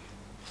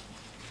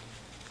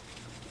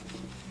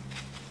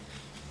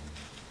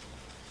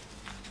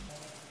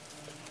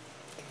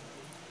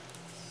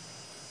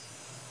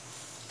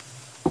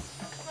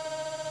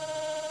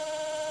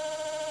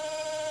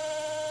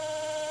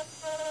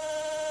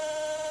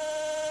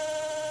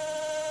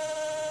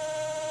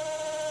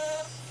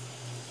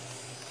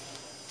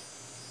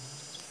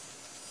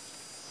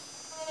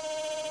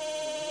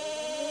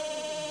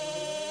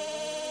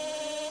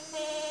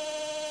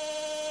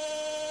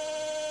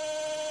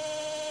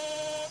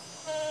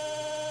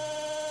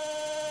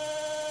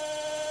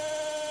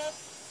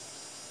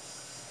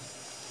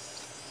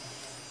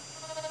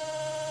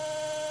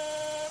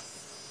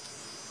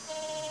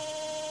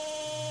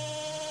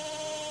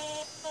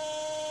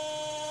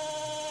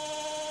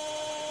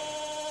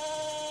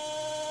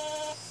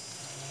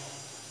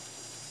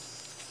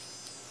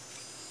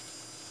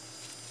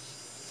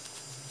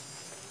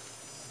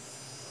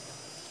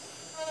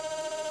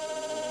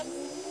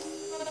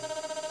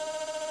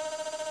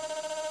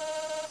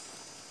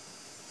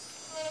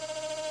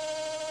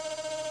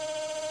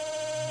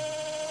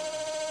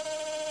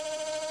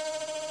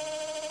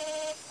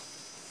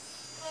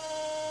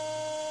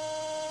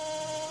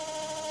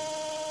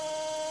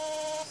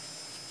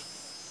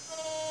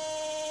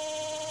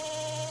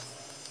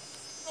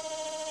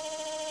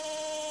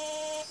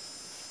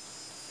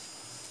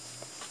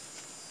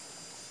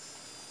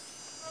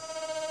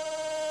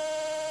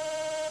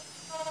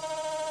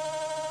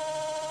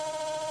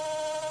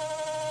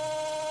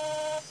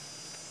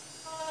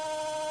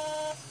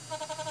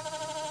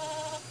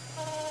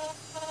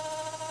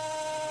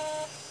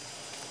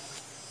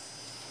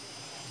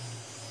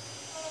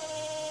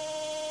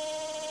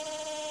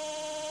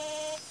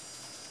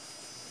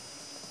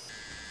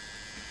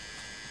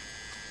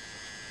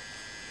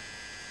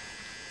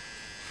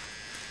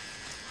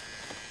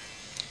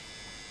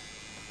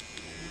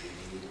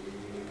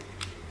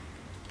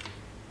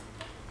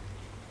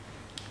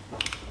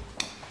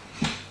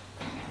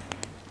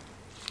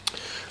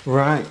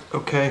 Right,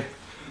 okay,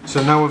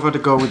 so now we've had to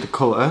go with the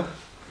colour.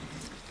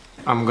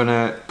 I'm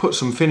gonna put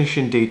some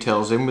finishing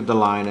details in with the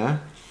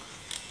liner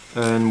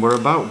and we're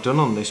about done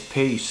on this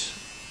piece.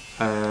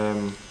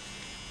 Yeah,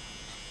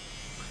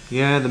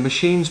 the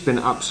machine's been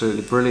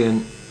absolutely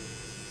brilliant.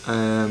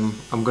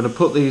 I'm gonna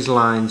put these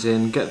lines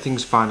in, get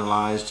things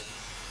finalised,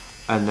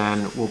 and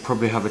then we'll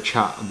probably have a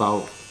chat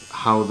about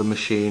how the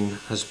machine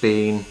has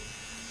been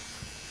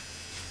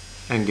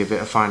and give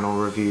it a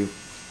final review.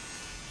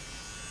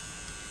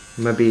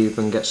 Maybe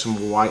even get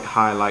some white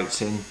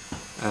highlights in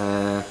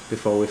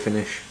before we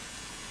finish.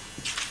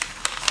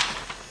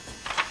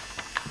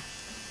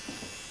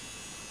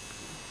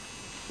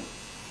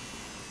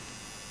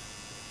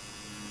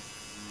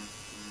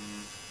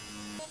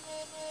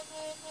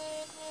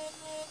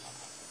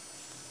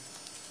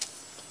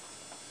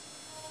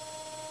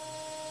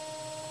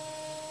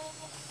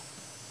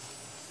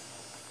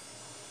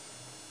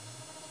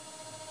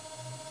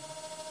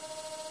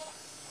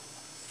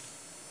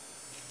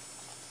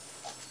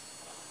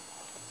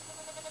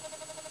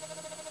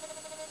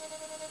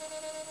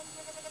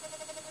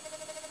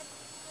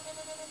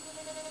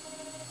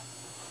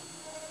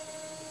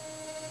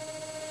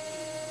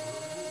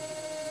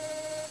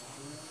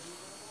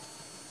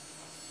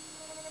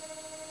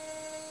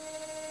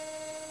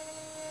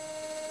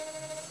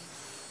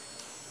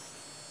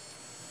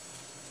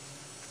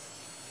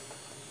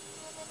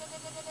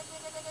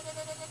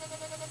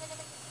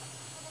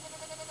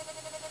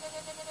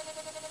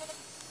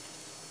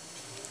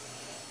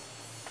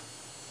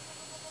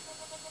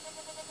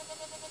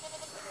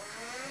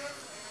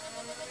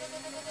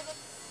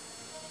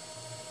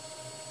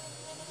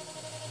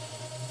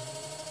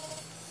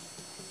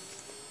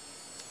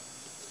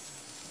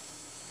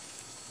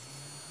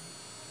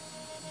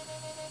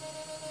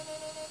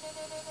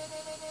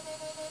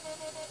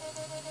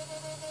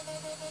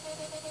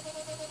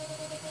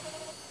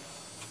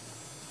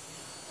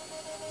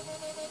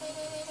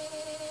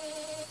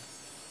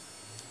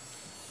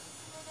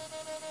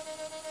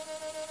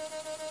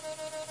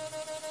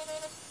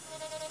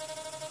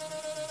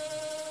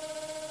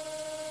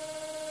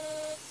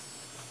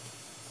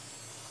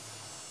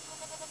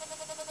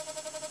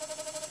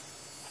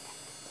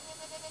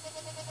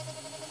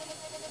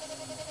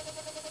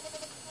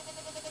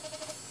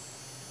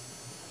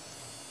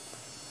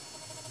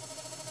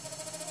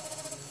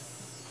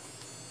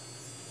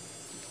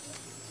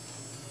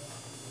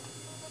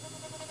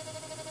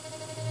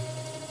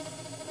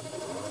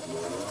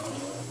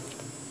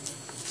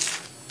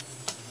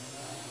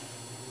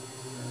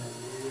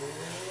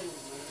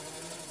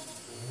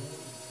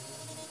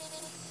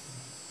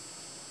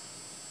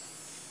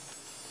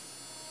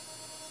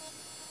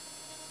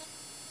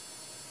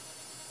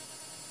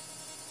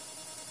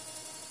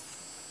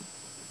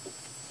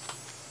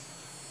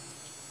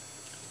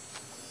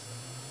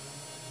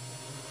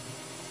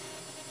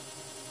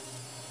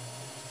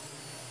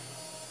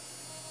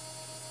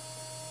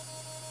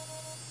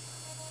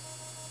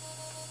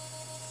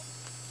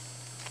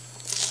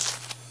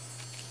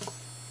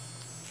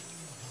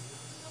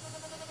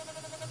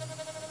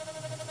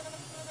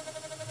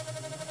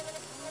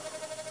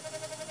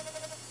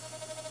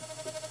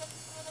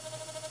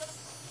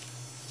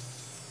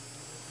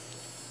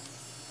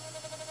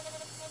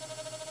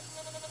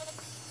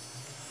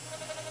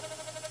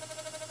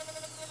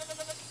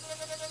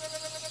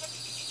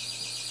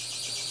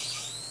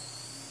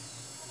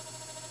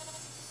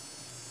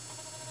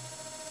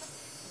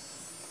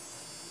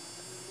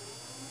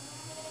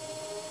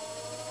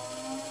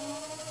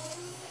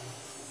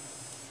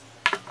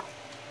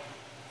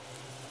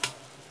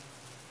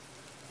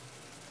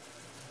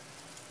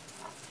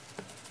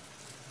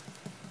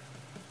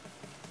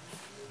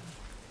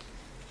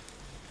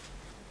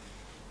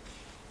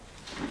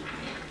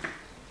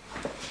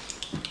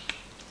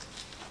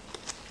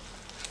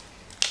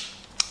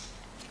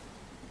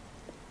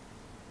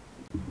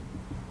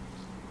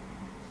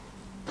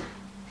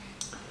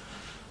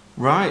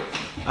 Right,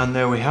 and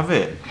there we have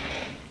it.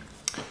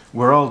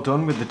 We're all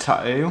done with the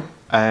tattoo.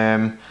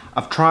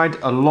 I've tried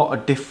a lot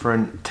of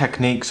different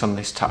techniques on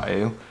this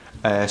tattoo,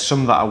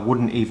 some that I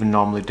wouldn't even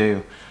normally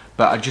do,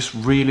 but I just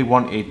really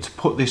wanted to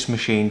put this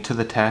machine to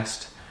the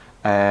test,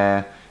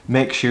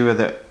 make sure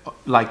that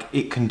like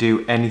it can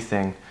do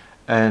anything,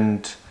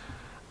 and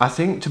I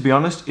think, to be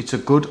honest, it's a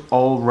good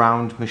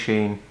all-round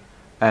machine.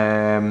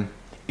 It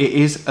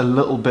is a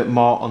little bit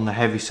more on the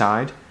heavy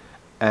side,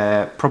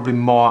 probably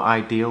more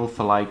ideal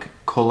for like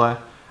colour,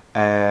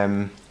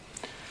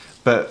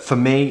 but for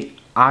me,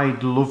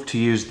 I'd love to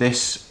use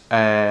this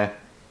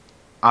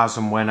as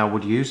and when I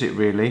would use it,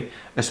 really,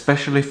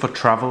 especially for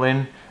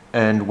travelling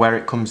and where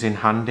it comes in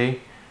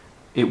handy.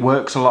 It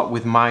works a lot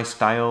with my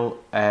style,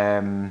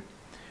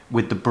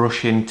 with the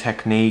brushing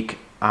technique,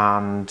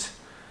 and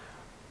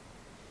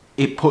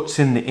it puts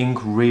in the ink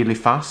really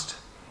fast.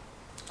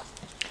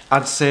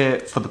 I'd say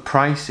for the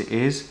price it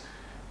is,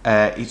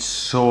 it's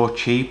so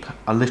cheap.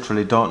 I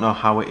literally don't know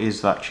how it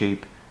is that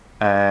cheap.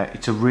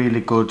 It's a really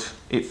good,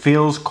 it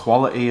feels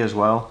quality as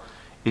well.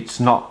 It's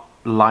not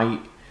light,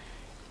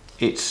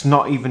 it's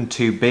not even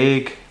too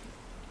big.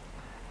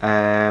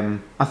 I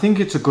think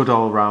it's a good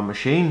all-round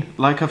machine.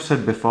 Like I've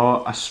said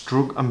before,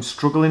 I'm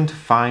struggling to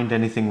find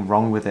anything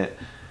wrong with it.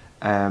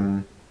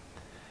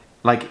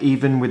 Like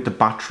even with the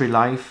battery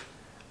life,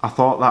 I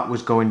thought that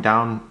was going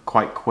down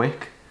quite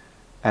quick,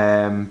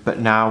 but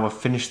now I've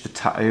finished the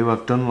tattoo,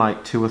 I've done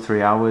like 2 or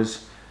 3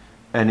 hours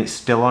and it's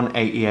still on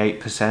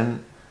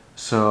 88%,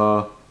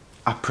 so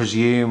I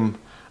presume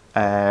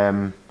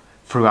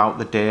throughout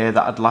the day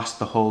that I'd last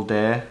the whole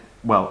day.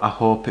 Well, I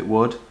hope it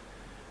would.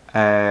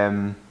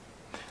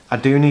 I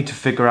do need to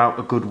figure out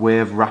a good way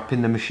of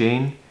wrapping the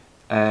machine.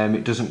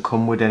 It doesn't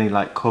come with any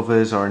like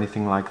covers or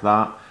anything like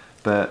that,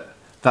 but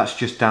that's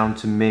just down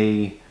to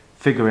me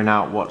figuring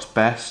out what's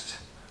best.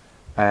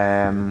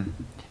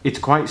 It's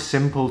quite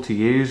simple to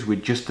use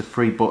with just the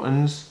 3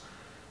 buttons.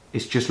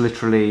 It's just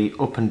literally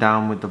up and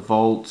down with the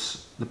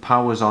volts, the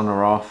power's on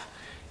or off.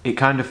 It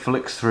kind of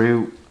flicks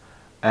through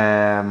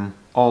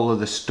all of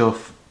the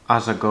stuff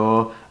as I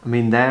go. I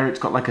mean, there it's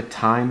got like a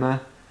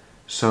timer,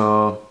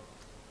 so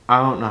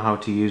I don't know how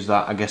to use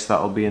that. I guess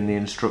that'll be in the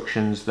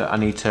instructions that I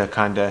need to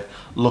kind of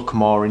look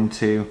more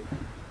into.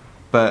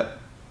 But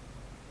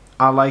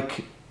I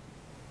like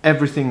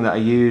everything that I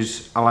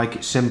use. I like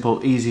it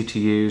simple, easy to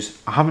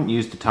use. I haven't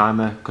used the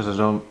timer because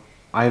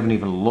I haven't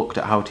even looked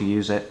at how to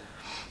use it.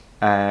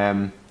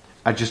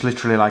 I just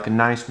literally like a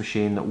nice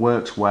machine that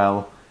works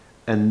well,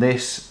 and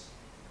this,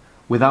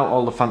 without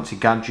all the fancy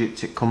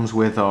gadgets it comes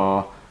with,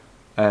 or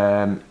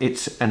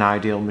it's an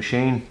ideal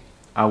machine.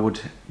 I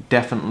would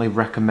definitely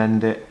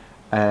recommend it,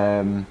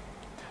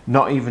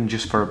 not even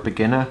just for a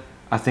beginner.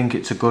 I think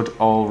it's a good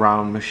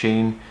all-round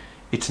machine.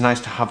 It's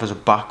nice to have as a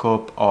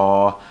backup,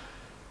 or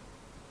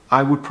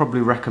I would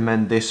probably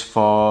recommend this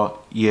for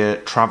your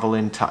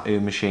travelling tattoo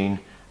machine.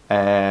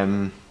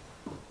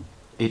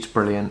 It's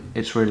brilliant,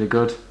 it's really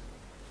good.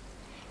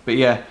 But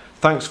yeah,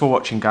 thanks for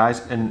watching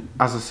guys, and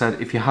as I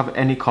said, if you have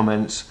any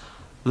comments,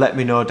 let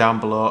me know down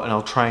below and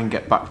I'll try and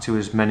get back to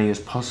as many as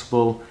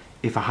possible.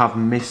 If I have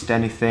missed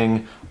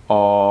anything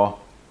or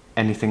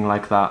anything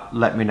like that,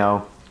 let me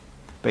know.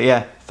 But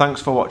yeah,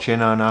 thanks for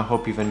watching and I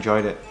hope you've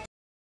enjoyed it.